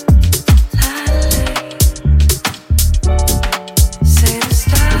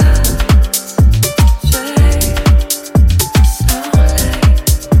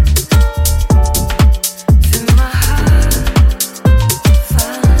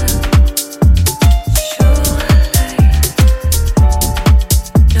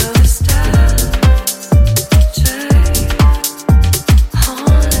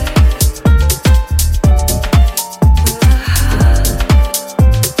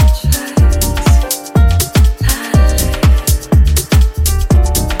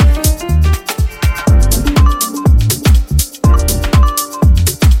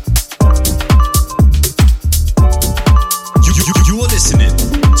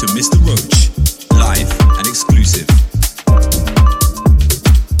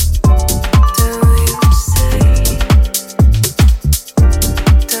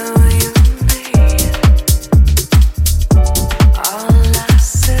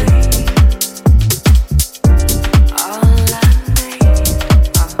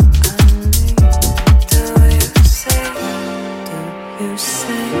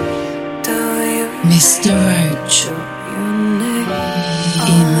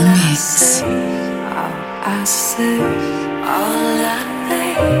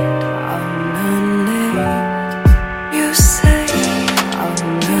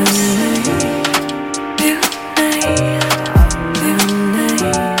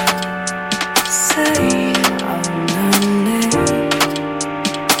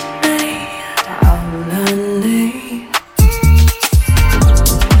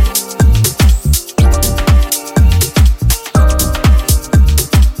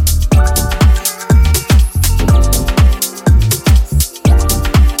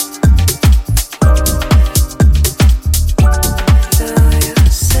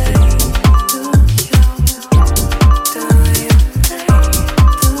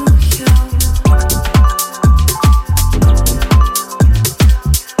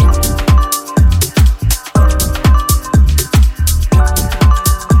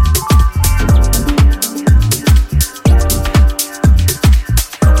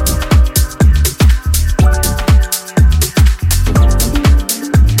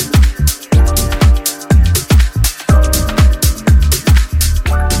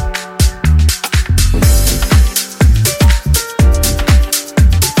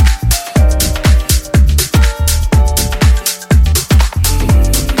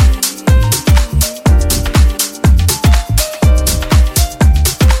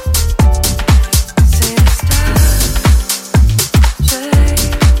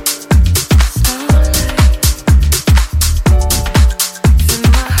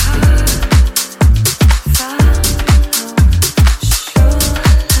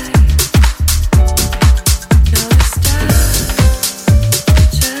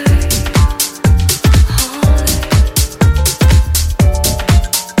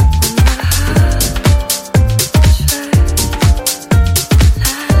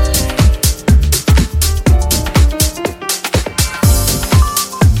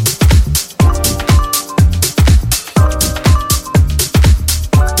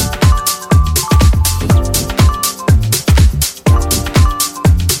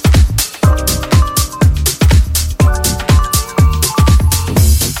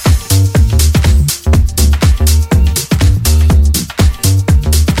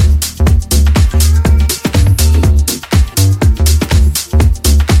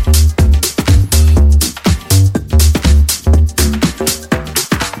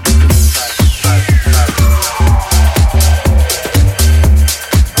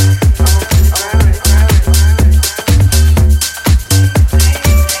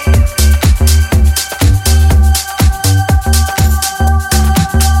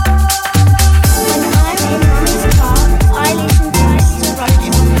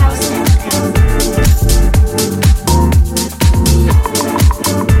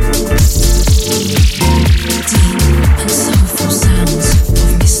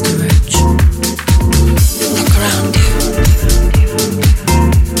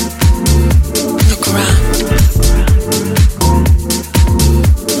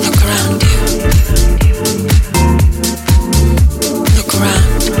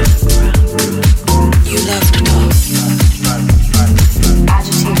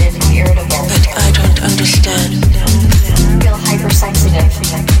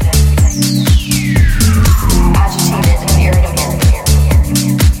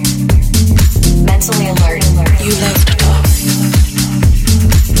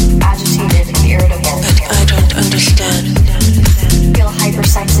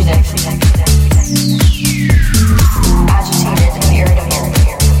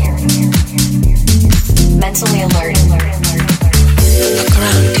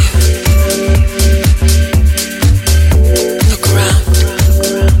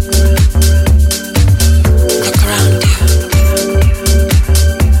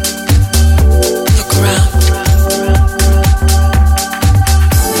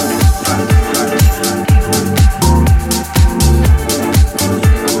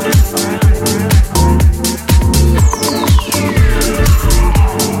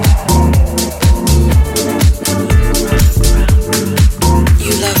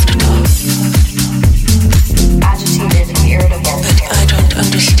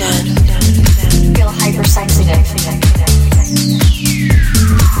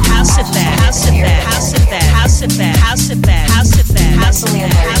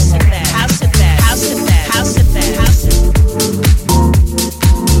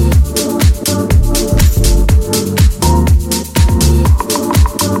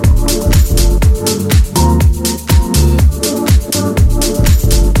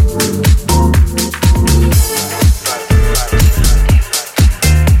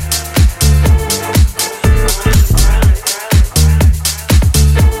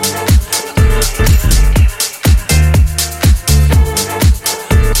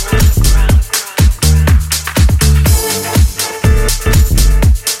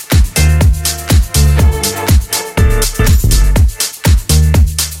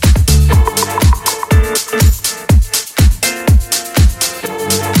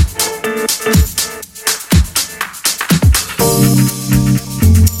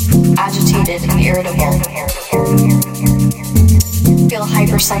 irritable. Feel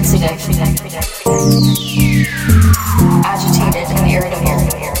hypersensitive. Agitated and irritable.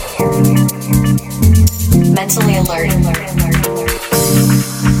 Mentally alert.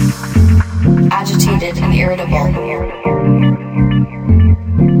 Agitated and irritable.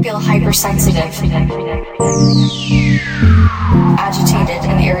 Feel hypersensitive. Agitated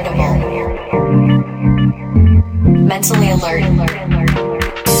and irritable. Mentally alert.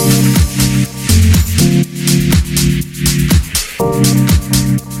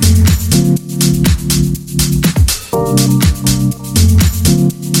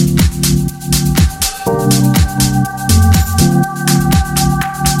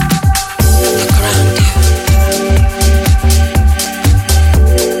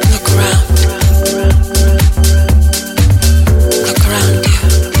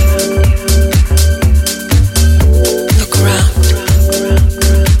 Look around.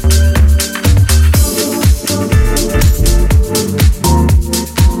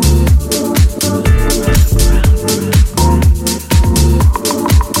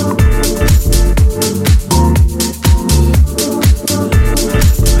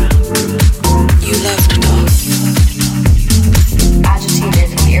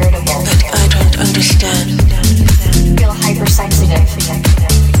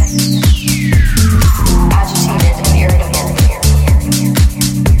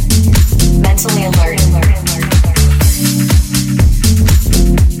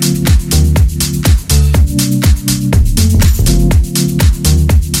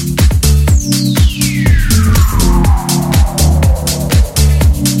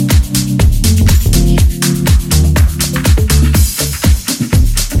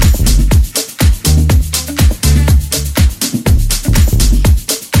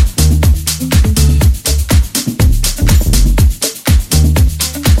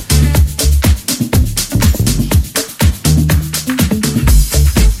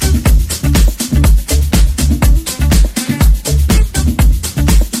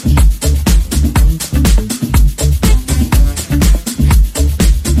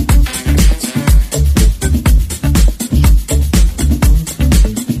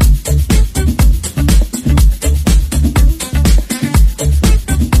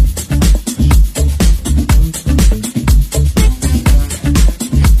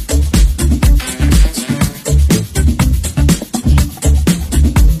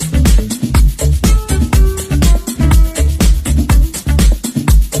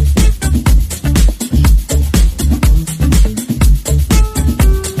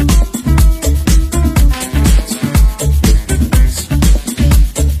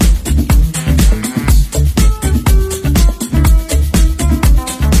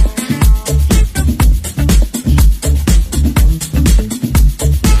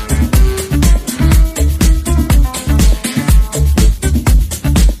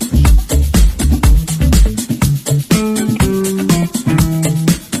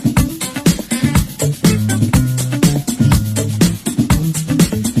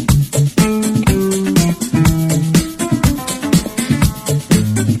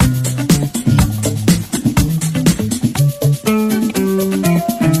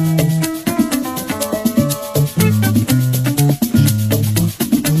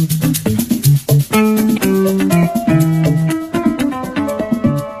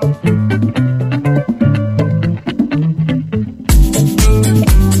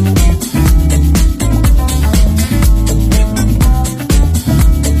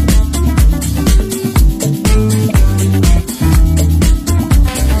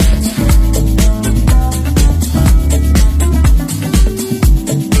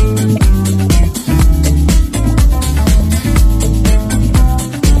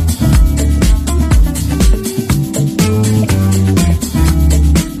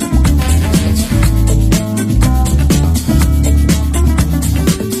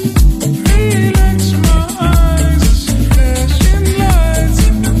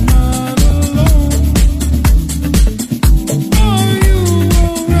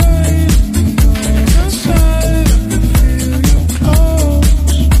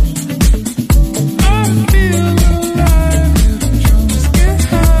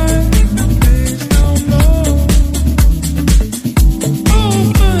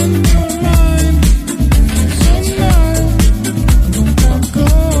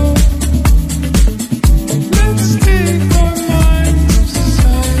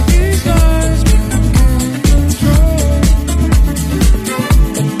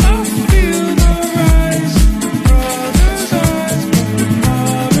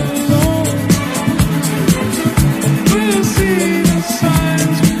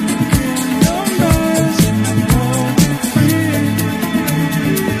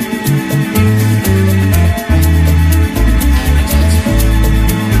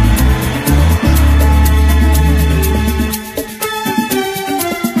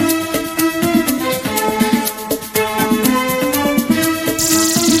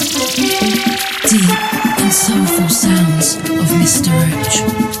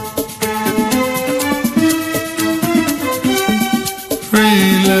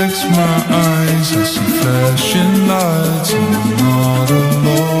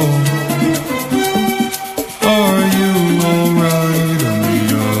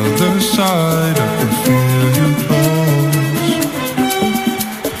 inside, I can feel you close.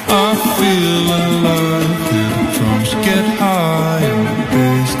 I feel alive, hear the drums get high and the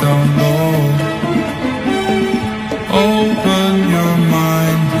bass down low. Open your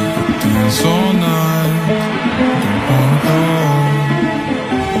mind, we can dance all night, don't wanna go.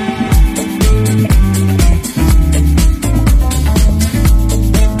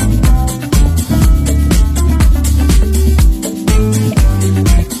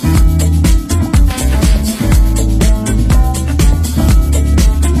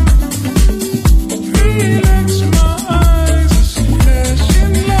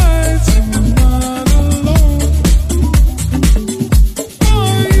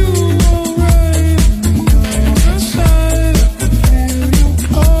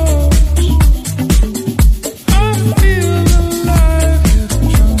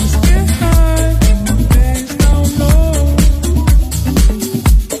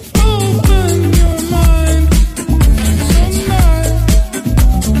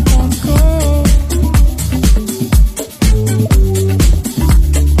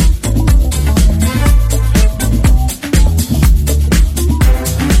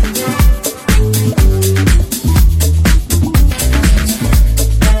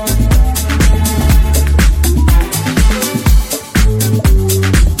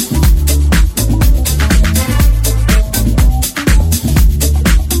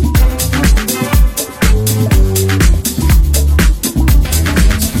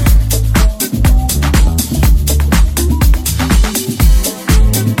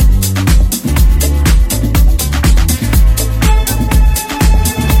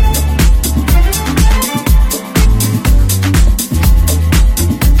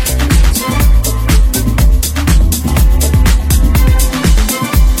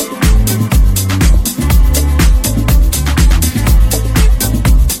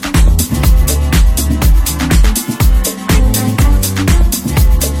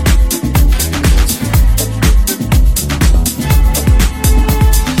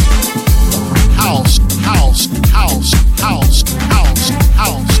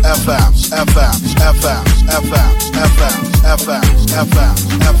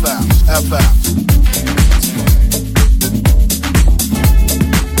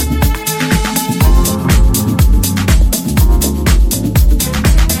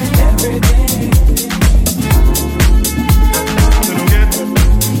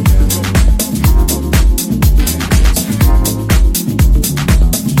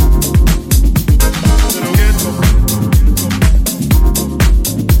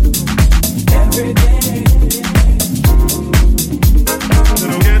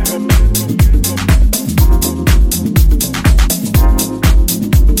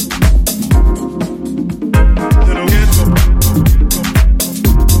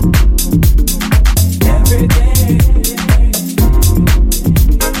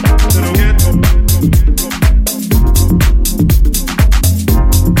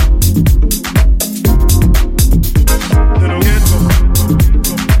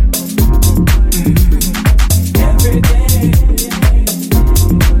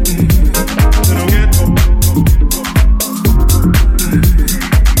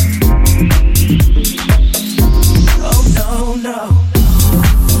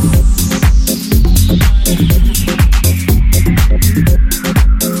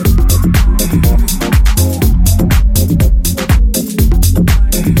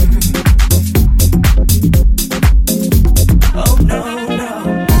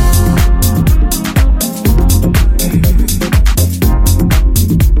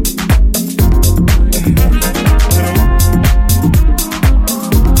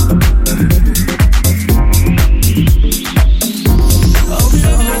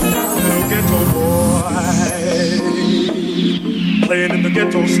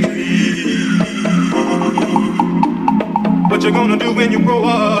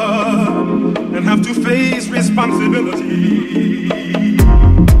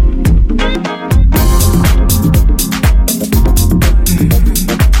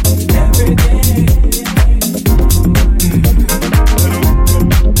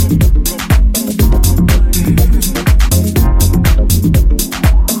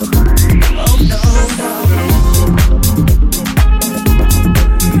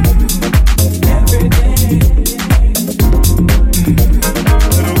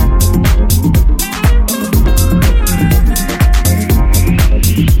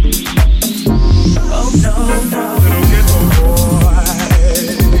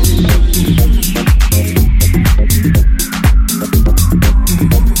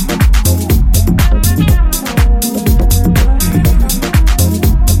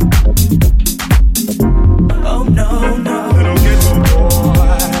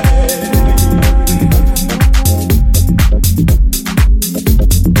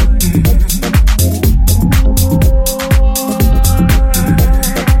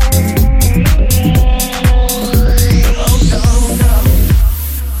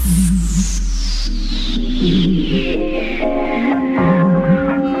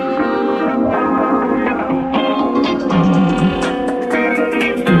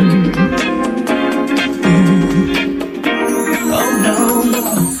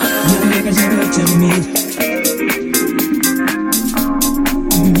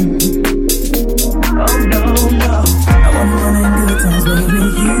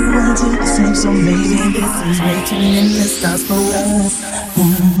 do the same, so maybe this is written in the stars for us.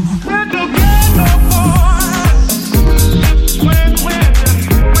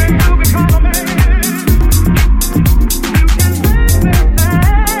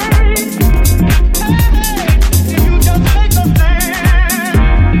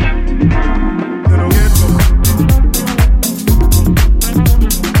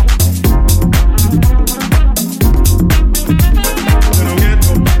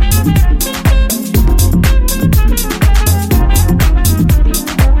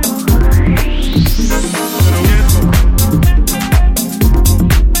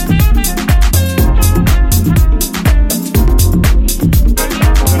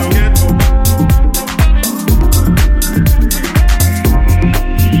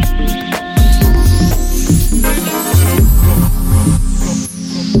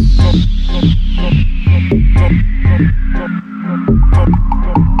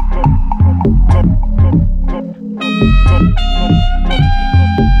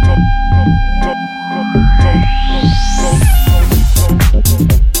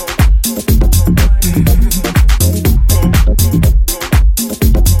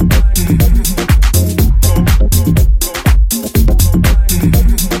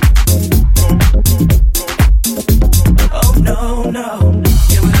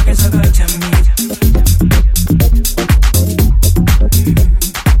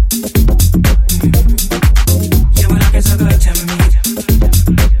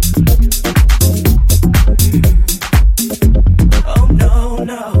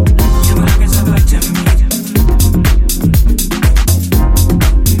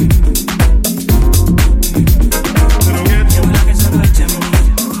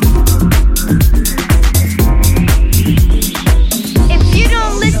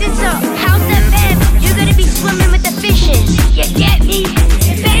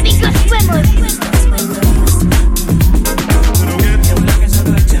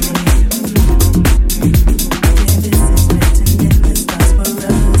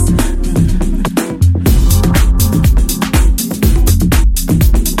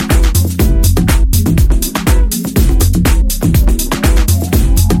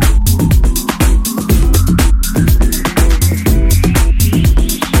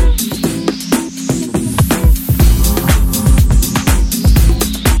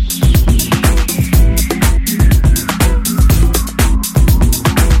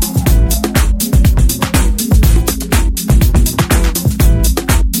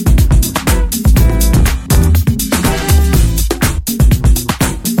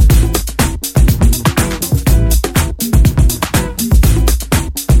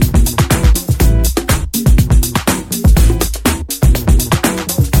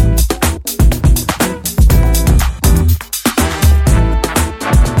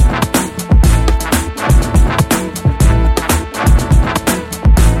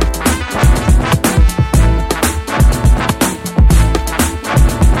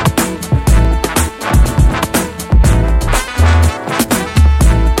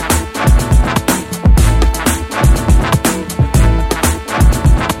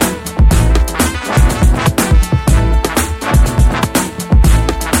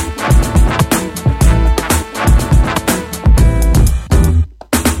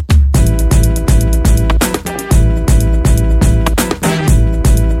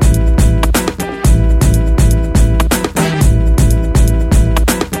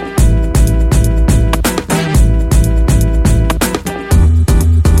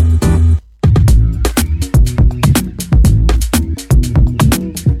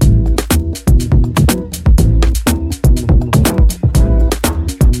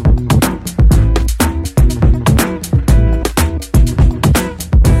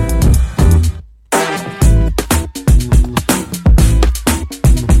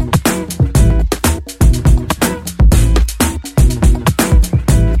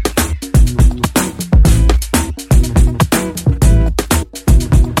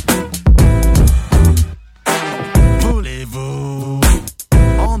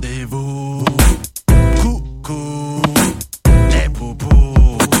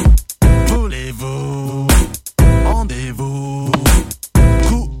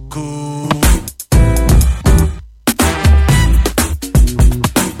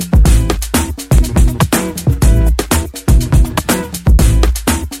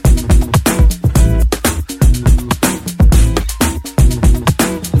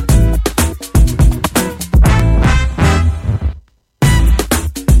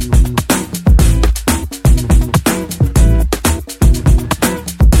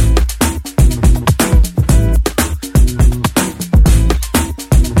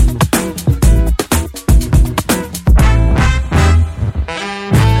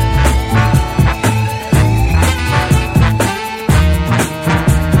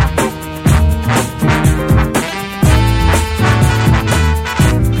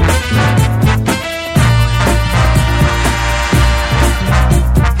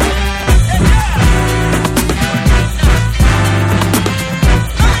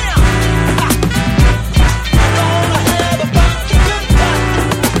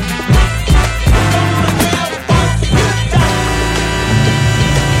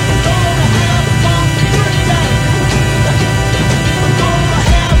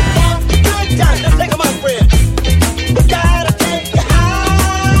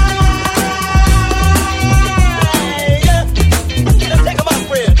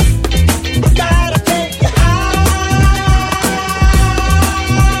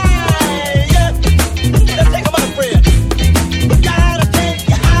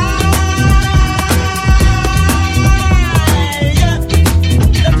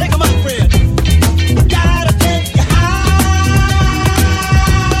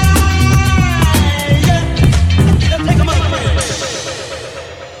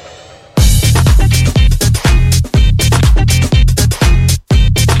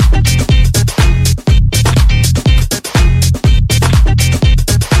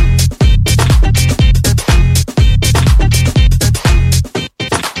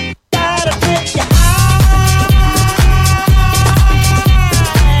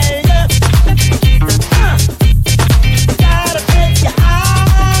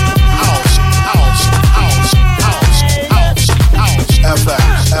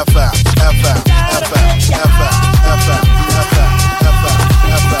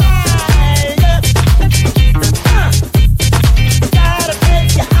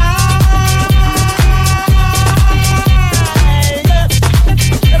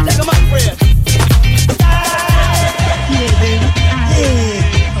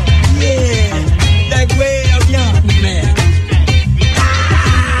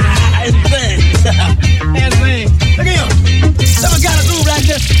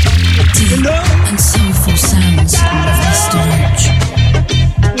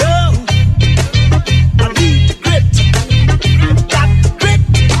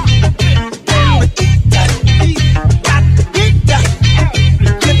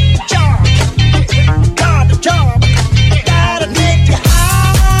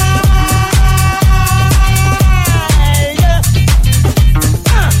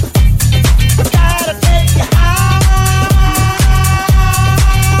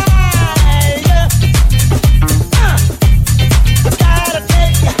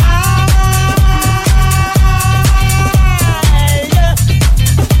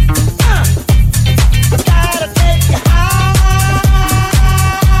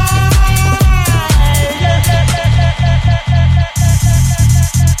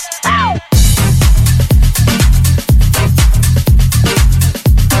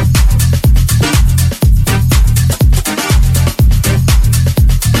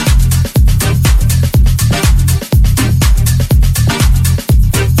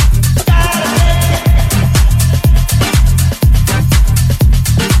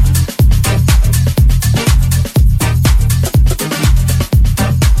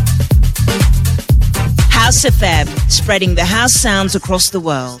 House FM, spreading the house sounds across the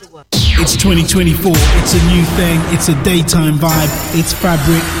world. It's 2024, it's a new thing, it's a daytime vibe, it's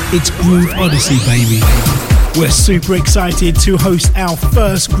Fabric, it's Groove Odyssey, baby. We're super excited to host our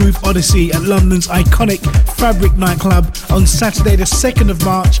first Groove Odyssey at London's iconic Fabric nightclub on Saturday the 2nd of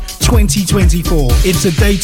March 2024. It's a day